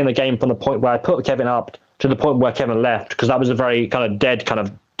stopped playing the game from the point where I put Kevin up to the point where Kevin left, because that was a very kind of dead kind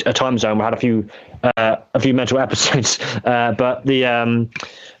of a time zone where I had a few mental episodes, but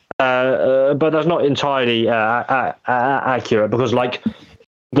that's not entirely accurate, because like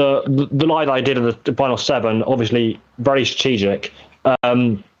the lie that I did in the final 7, obviously very strategic,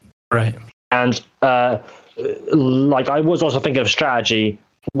 right, and like I was also thinking of strategy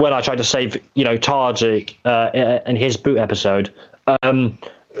when I tried to save, Targic in his boot episode. From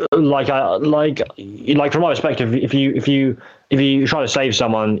my perspective, if you try to save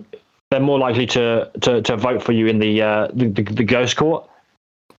someone, they're more likely to vote for you in the ghost court.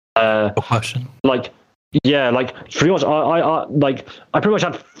 No question. Pretty much, I pretty much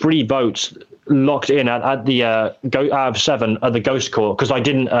had 3 votes locked in at the out of 7 at the ghost court, because I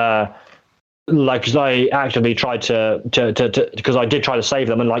didn't. Because I actively tried to because I did try to save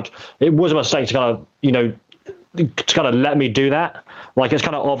them, and it was a mistake to kind of let me do that. It's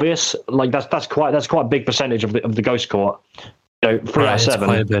kind of obvious. That's quite a big percentage of the ghost court. 3 out of 7.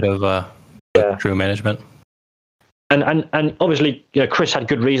 Quite a bit of true management. And obviously, Chris had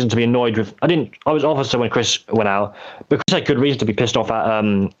good reason to be annoyed with. I was officer when Chris went out, but Chris had good reason to be pissed off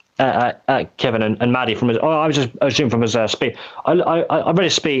at Kevin and Maddie from his. I was just assuming from his speech. I read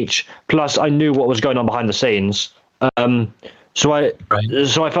his speech, plus I knew what was going on behind the scenes, So I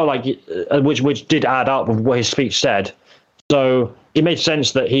felt like, which did add up with what his speech said. So it made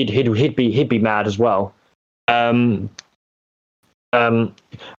sense that he'd be mad as well.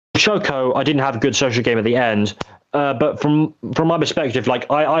 Choco, I didn't have a good social game at the end. But from my perspective,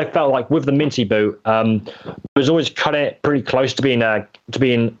 like I felt like with the Minty boot, it was always cut it pretty close to being like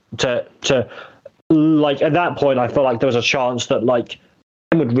at that point, I felt like there was a chance that like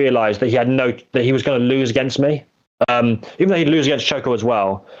Kim would realize that he was going to lose against me. Even though he'd lose against Choco as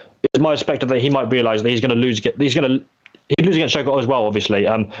well, it's my perspective that he might realize that he'd lose against Choco as well, obviously.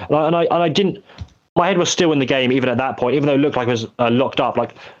 And I didn't. My head was still in the game even at that point, even though it looked like it was locked up.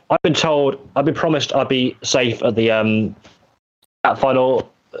 Like I've been promised I'd be safe at the at final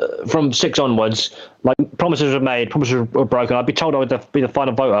from 6 onwards. Like promises were made, promises were broken. I'd be told I would be the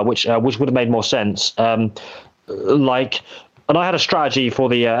final voter, which would have made more sense. And I had a strategy for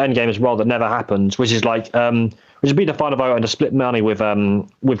the end game as well that never happened, which is like which would be the final voter and to split money with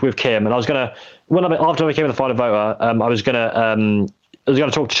Kim. And I was gonna after I became the final voter, I was gonna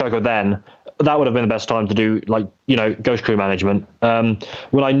talk to Choco then. That would have been the best time to do, like, you know, Ghost Crew management.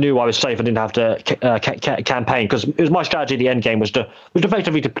 When I knew I was safe, I didn't have to campaign, because it was my strategy. The end game was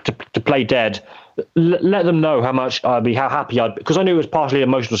effectively to play dead, let them know how happy I'd, because I knew it was partially an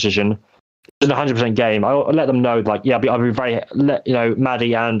emotional decision. It was a 100% game. I let them know, like, yeah, I'd be very, you know,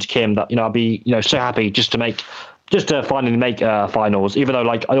 Maddie and Kim, that, you know, I'd be, you know, so happy just to finally make finals, even though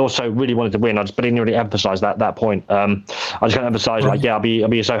like I also really wanted to win. I didn't really emphasize that point. I just kind of emphasized like, yeah, I'll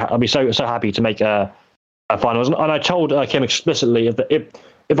be so happy to make finals. And I told Kim explicitly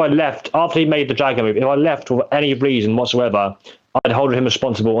if I left after he made the Dragon move, if I left for any reason whatsoever, I'd hold him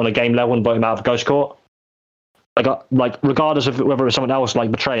responsible on a game level and vote him out of Ghost Court. Like regardless of whether it was someone else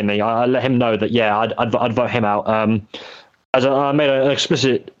like betraying me, I let him know that yeah, I'd vote him out. As I made an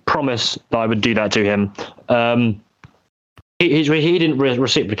explicit promise that I would do that to him. He didn't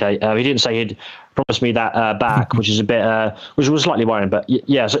reciprocate. He didn't say he'd promise me that back, which is a bit, which was slightly worrying. But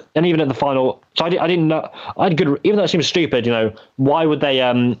yeah, so, and even at the final, so I didn't know. I had good, even though it seems stupid. You know, why would they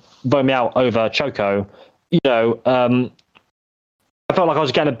vote me out over Choco? You know, I felt like I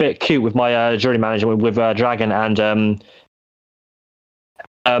was getting a bit cute with my jury manager with Dragon and.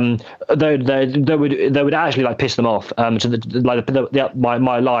 They would actually like piss them off to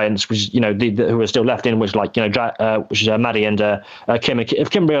my alliance, which, you know, who are still left in, which like, you know, which is Maddie and Kim.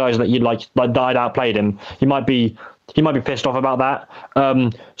 If Kim realized that you'd like died outplayed him, he might be pissed off about that.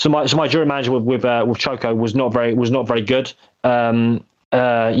 So my jury manager with Choco was not very good.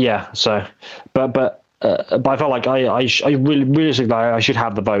 Yeah. So, but I felt like I really realistically I should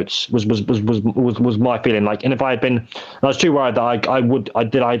have the votes was my feeling. Like, and if I had been, I was too worried that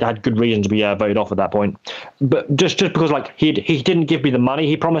I had good reason to be voted off at that point. But just because like he didn't give me the money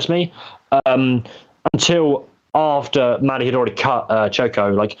he promised me until after Maddie had already cut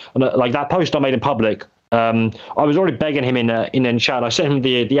Choco. Like that post I made in public. I was already begging him in chat. I sent him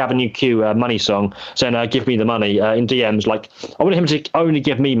the Avenue Q money song, saying give me the money in DMs. Like I wanted him to only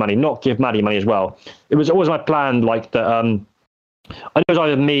give me money, not give Maddie money as well. It was always my plan, like that. I knew it was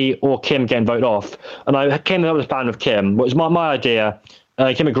either me or Kim getting voted off, and I came up with a plan with Kim. It was my idea.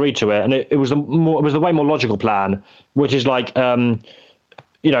 Kim agreed to it, and it was the way more logical plan, which is like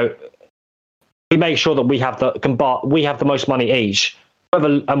you know, we make sure that we have the most money each.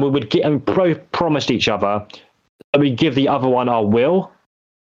 And we would promised each other that we give the other one our will.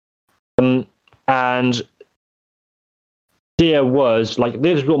 And the idea was like,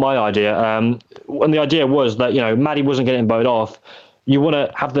 this is what my idea. And the idea was that, you know, Maddie wasn't getting voted off. You want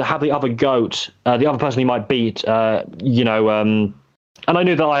to have the other goat, the other person you might beat. You know, and I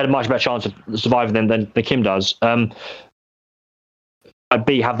knew that I had a much better chance of surviving than Kim does. I'd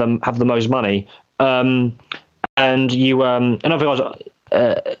have the most money. And you and I think I was.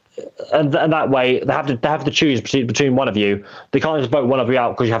 And that way they have to choose between one of you. They can't just vote one of you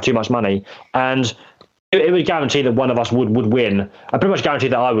out because you have too much money. And it would guarantee that one of us would win. I pretty much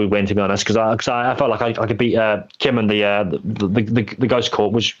guaranteed that I would win, to be honest, because I felt like I could beat Kim and the Ghost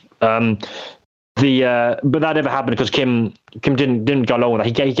Court, which but that never happened because Kim didn't go along with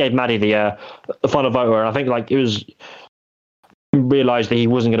that. He gave Maddie the final voter, and I think like it was. Realized that he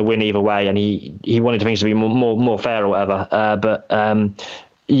wasn't going to win either way, and he wanted things to be more fair or whatever.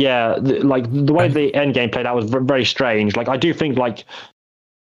 Yeah, like the way the end game played out was very strange. Like I do think like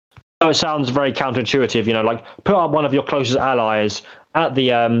it sounds very counterintuitive, you know, like put up one of your closest allies at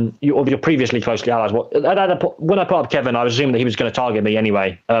the of your previously closely allies. When I put up Kevin, I was assuming that he was going to target me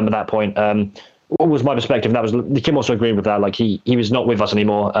anyway. At that point, what was my perspective? That was Kim also agreed with that. Like he was not with us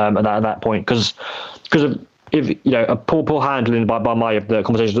anymore at that point because of. a poor handling by my of the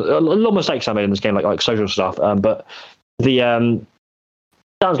conversations. A lot of mistakes I made in this game, like social stuff. But the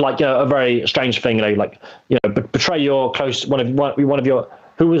sounds like a very strange thing. Betray your close one of your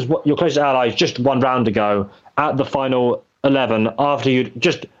who was your closest allies just one round ago at the final 11 after you had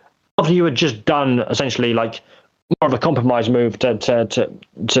just done essentially like more of a compromise move to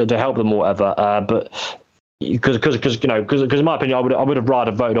help them or whatever. But because in my opinion, I would have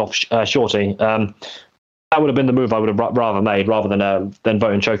rather voted off Shorty. That would have been the move I would have rather made rather than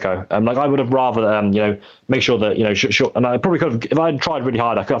voting Choco. I would have rather make sure that and I probably could have, if I had tried really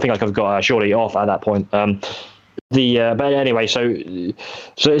hard. I think I could have got Shorty off at that point. But anyway, so it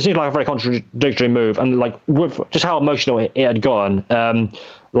seems like a very contradictory move, and like with just how emotional it had gone.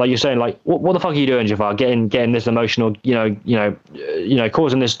 Like you're saying, like what the fuck are you doing, Jafar? Getting this emotional,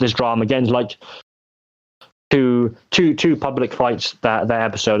 causing this drama, getting like two public fights that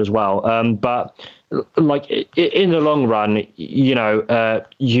episode as well. But like in the long run, if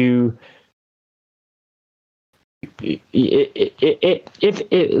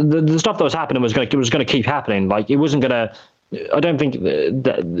the stuff that was happening was going to keep happening, like it wasn't going to. I don't think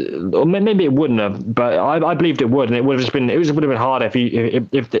that, or maybe it wouldn't have, but I believed it would, and it would have been harder if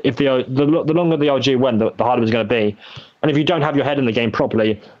the longer the OG went, the harder it was going to be. And if you don't have your head in the game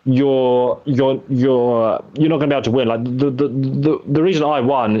properly, you're not going to be able to win. Like the reason I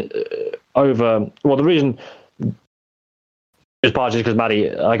won the reason is partially because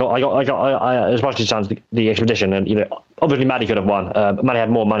Maddie, I got as much as it sounds the expedition, and obviously Maddie could have won. Maddie had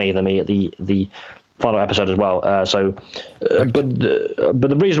more money than me at the final episode as well. But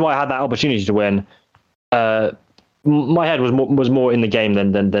the reason why I had that opportunity to win, my head was more in the game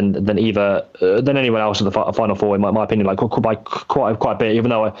than either than anyone else in the final four, in my opinion, like by quite a bit. Even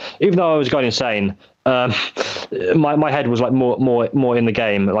though I was going insane, my head was like more in the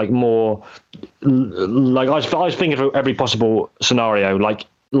game, like more like I was thinking through every possible scenario, like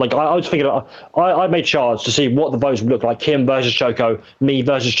I was thinking, I made charts to see what the votes would look like: Kim versus Choco, me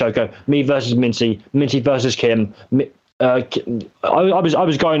versus Choco, me versus Minty versus Kim. I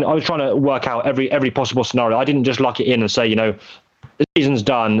was trying to work out every possible scenario. I didn't just lock it in and say, the season's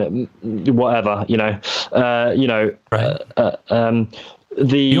done, whatever, Right.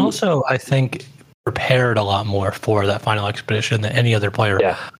 You also, I think, prepared a lot more for that final expedition than any other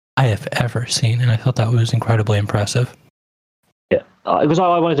player I have ever seen, and I thought that was incredibly impressive. Yeah, because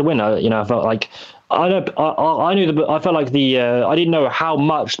I wanted to win. I felt like I felt like I didn't know how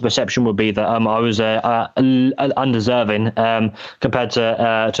much the perception would be that I was undeserving compared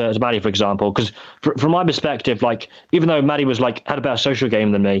to Maddie, for example. Because from my perspective, like even though Maddie was like had a better social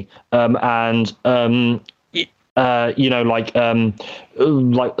game than me,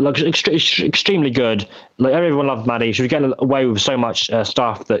 extremely good. Like everyone loved Maddie. She was getting away with so much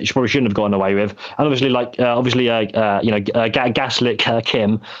stuff that she probably shouldn't have gotten away with. And obviously, gaslit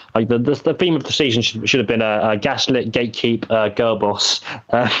Kim. Like the theme of the season should have been a gaslit, gatekeep, girl boss.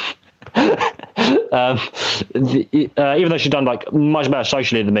 Even though she's done like much better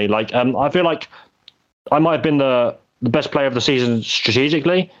socially than me, like I feel like I might have been the best player of the season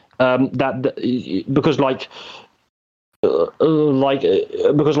strategically. Because I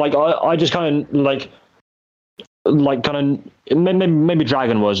just kind of maybe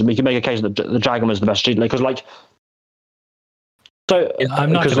Dragon was. We can make a case that the Dragon was the best cheat, because so yeah,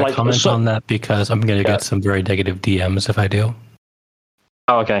 I'm not going to comment on that because I'm going to get some very negative DMs if I do.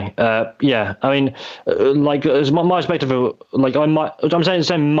 Oh, okay. Yeah. I mean, as my perspective, I'm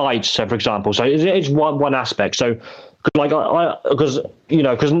saying might. So, for example, so it's one aspect. So, because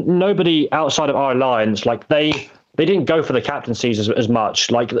nobody outside of our alliance, like they didn't go for the captaincies as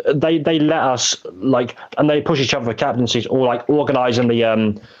much. Like they let us and they push each other for captaincies, or like organising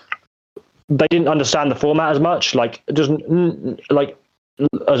the. They didn't understand the format as much. Like it doesn't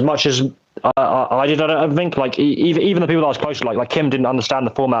as much as I did. I don't think even the people that I was close to, like Kim, didn't understand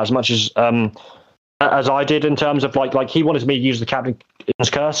the format as much as I did, in terms of like he wanted me to use the captain's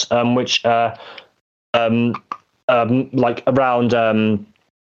curse, which around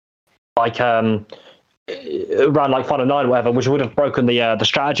final 9 or whatever, which would have broken the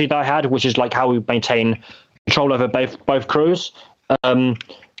strategy that I had, which is like how we maintain control over both crews. Right.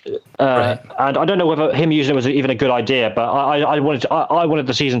 And I don't know whether him using it was even a good idea, but I wanted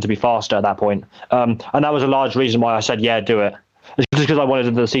the season to be faster at that point, and that was a large reason why I said do it. It's just because I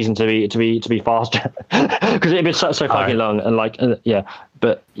wanted the season to be faster, because it'd been so fucking long, and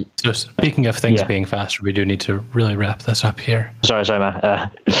But so speaking of things being faster, we do need to really wrap this up here. Sorry, man.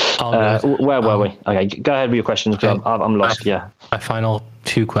 Where were we? Okay, go ahead with your questions, because I'm lost. My final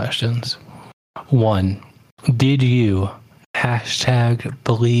 2 questions. 1, did you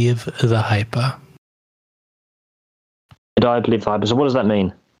 #believe the hypa? Did I believe the hyper? So what does that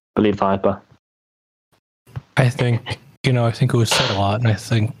mean? Believe the hyper? I think it was said a lot, and I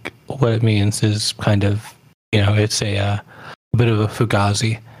think what it means is kind of, it's a bit of a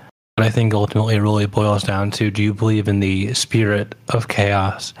fugazi. But I think ultimately it really boils down to, do you believe in the spirit of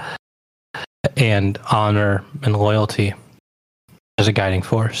chaos and honor and loyalty as a guiding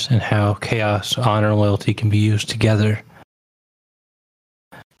force, and how chaos, honor, and loyalty can be used together?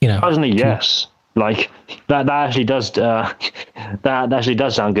 Surprisingly, yes. Like that actually does. That actually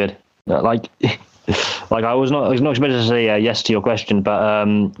does sound good. Like I was not expecting to say yes to your question, but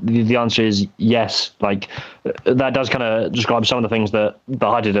the answer is yes. Like that does kind of describe some of the things that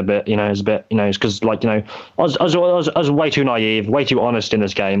I did a bit. Is a bit. It's because I was way too naive, way too honest in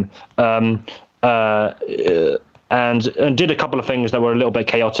this game. And did a couple of things that were a little bit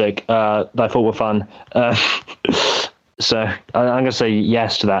chaotic that I thought were fun. So I'm going to say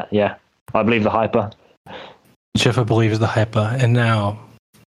yes to that. Yeah, I believe the hyper. Jiffa believes the hyper. And now,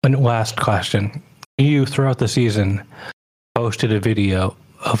 one last question. You, throughout the season, posted a video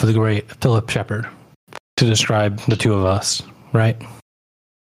of the great Philip Shepard to describe the two of us, right?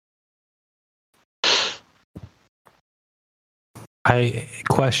 I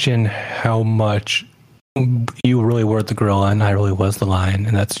question how much you really were the gorilla and I really was the lion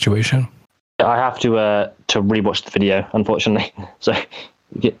in that situation. I have to rewatch the video, unfortunately. So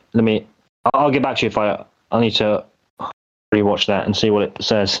I'll get back to you if I need to rewatch that and see what it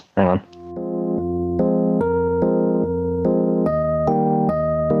says. Hang on.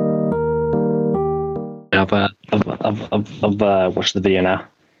 I've watched the video now.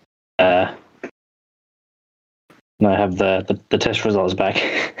 And I have the test results back.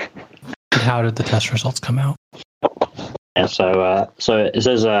 How did the test results come out? Yeah, so it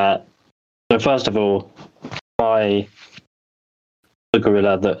says. So first of all, the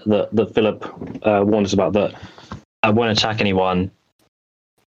gorilla that Philip warned us about, that I won't attack anyone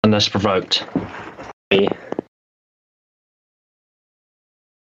unless provoked.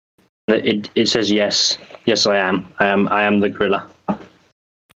 It says yes, I am the gorilla.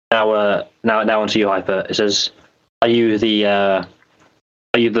 Now onto you, Hyper. It says, are you the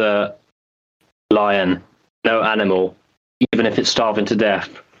lion? No animal, even if it's starving to death,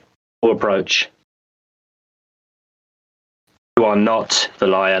 will approach. You are not the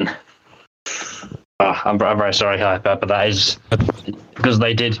lion. I'm very sorry, Hyper, but that is because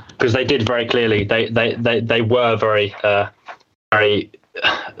they did very clearly. They were very they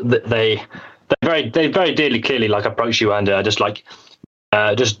very dearly clearly like approached you and just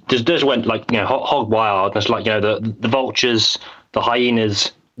went like hog wild. Just like the vultures, the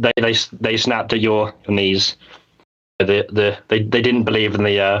hyenas, they snapped at your knees. They didn't believe in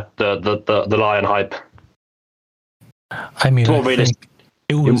the lion hype. I mean, I think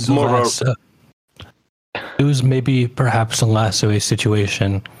it was it was maybe perhaps less of a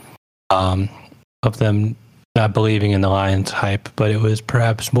situation of them not believing in the lion's hype, but it was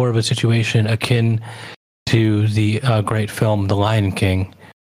perhaps more of a situation akin to the great film The Lion King,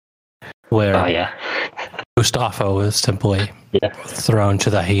 where Gustavo was simply thrown to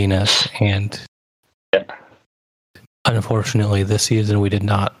the hyenas, and unfortunately this season we did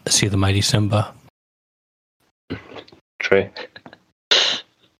not see the mighty Simba. True.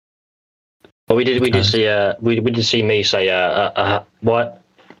 Well, we did see me say what?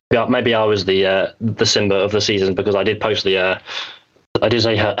 Yeah, maybe I was the Simba of the season, because I did post I did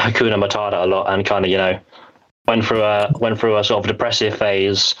say Hakuna Matata a lot, and kind of went through a sort of depressive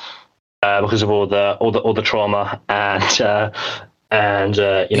phase because of all the trauma, and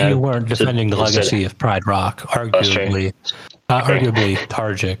you weren't defending the legacy of Pride Rock. Arguably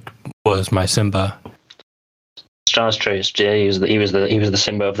Tarjik was my Simba. That's true. He was the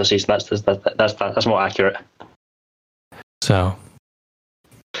Simba of the season. That's more accurate. So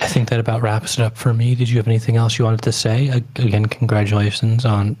I think that about wraps it up for me. Did you have anything else you wanted to say? Again, congratulations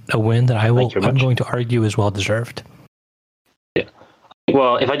on a win that I'm going to argue is well deserved. Yeah.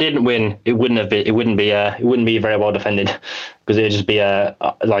 Well, if I didn't win, it wouldn't be very well defended, because it would just be so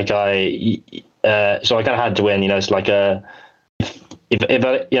I kind of had to win. It's like if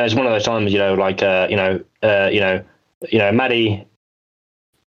it's one of those times. Maddie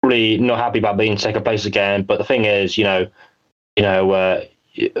probably not happy about being second place again. But the thing is,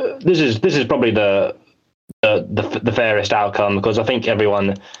 this is probably the fairest outcome, because I think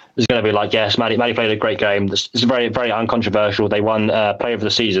everyone is going to be like, yes, Maddie played a great game. This is very, very uncontroversial. They won Player of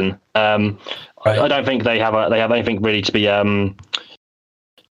the Season. Right. I don't think they have anything really to be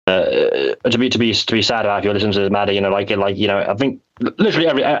sad about if you listen to Maddie. I think literally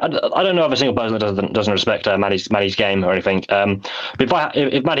I don't know of a single person that doesn't respect Maddie's game or anything. But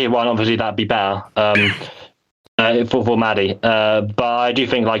if Maddie had won, obviously that'd be better. for Maddie. But I do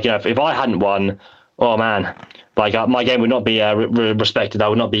think, like, if I hadn't won, oh man, like my game would not be respected. I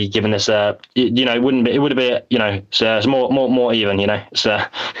would not be given this. It wouldn't be. It would be. It's more even. It's. I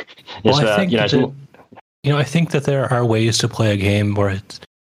think that there are ways to play a game where it's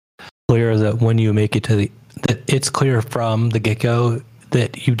clear that when you make it to that it's clear from the get-go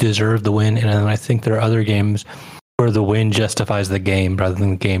that you deserve the win, and then I think there are other games where the win justifies the game rather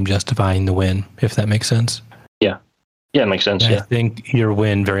than the game justifying the win. If that makes sense. Yeah, it makes sense. I think your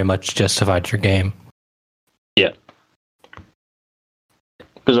win very much justified your game. Yeah.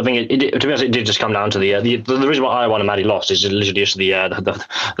 Because I think to be honest, it did just come down to the reason why I won and Maddie lost is literally just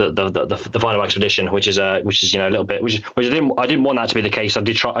the final expedition, which is a little bit which I didn't want that to be the case. I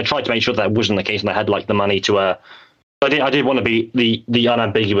tried to make sure that wasn't the case, and I had like the money to. I did want to be the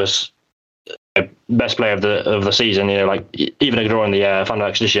unambiguous best player of the season. Like even ignoring the final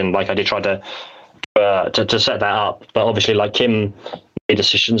expedition, like I did try to set that up, but obviously, like Kim made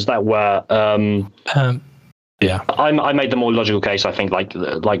decisions that were. Yeah, I made the more logical case. I think like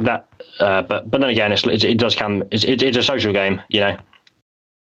that, but then again, it does come. It's a social game, Yeah,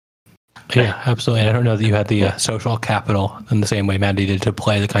 absolutely. I don't know that you had the social capital in the same way Maddie did to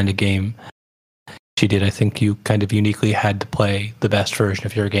play the kind of game she did. I think you kind of uniquely had to play the best version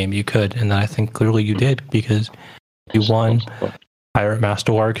of your game you could, and I think clearly you did because you won Pirate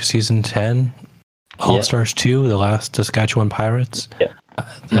Masterwork Season 10, All Stars 2, the last Saskatchewan Pirates. Yeah.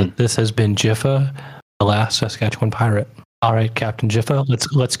 This has been Jiffa, the last Saskatchewan Pirate. All right, Captain Jiffa,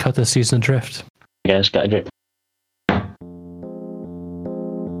 let's cut the season adrift. Yeah, let's cut adrift.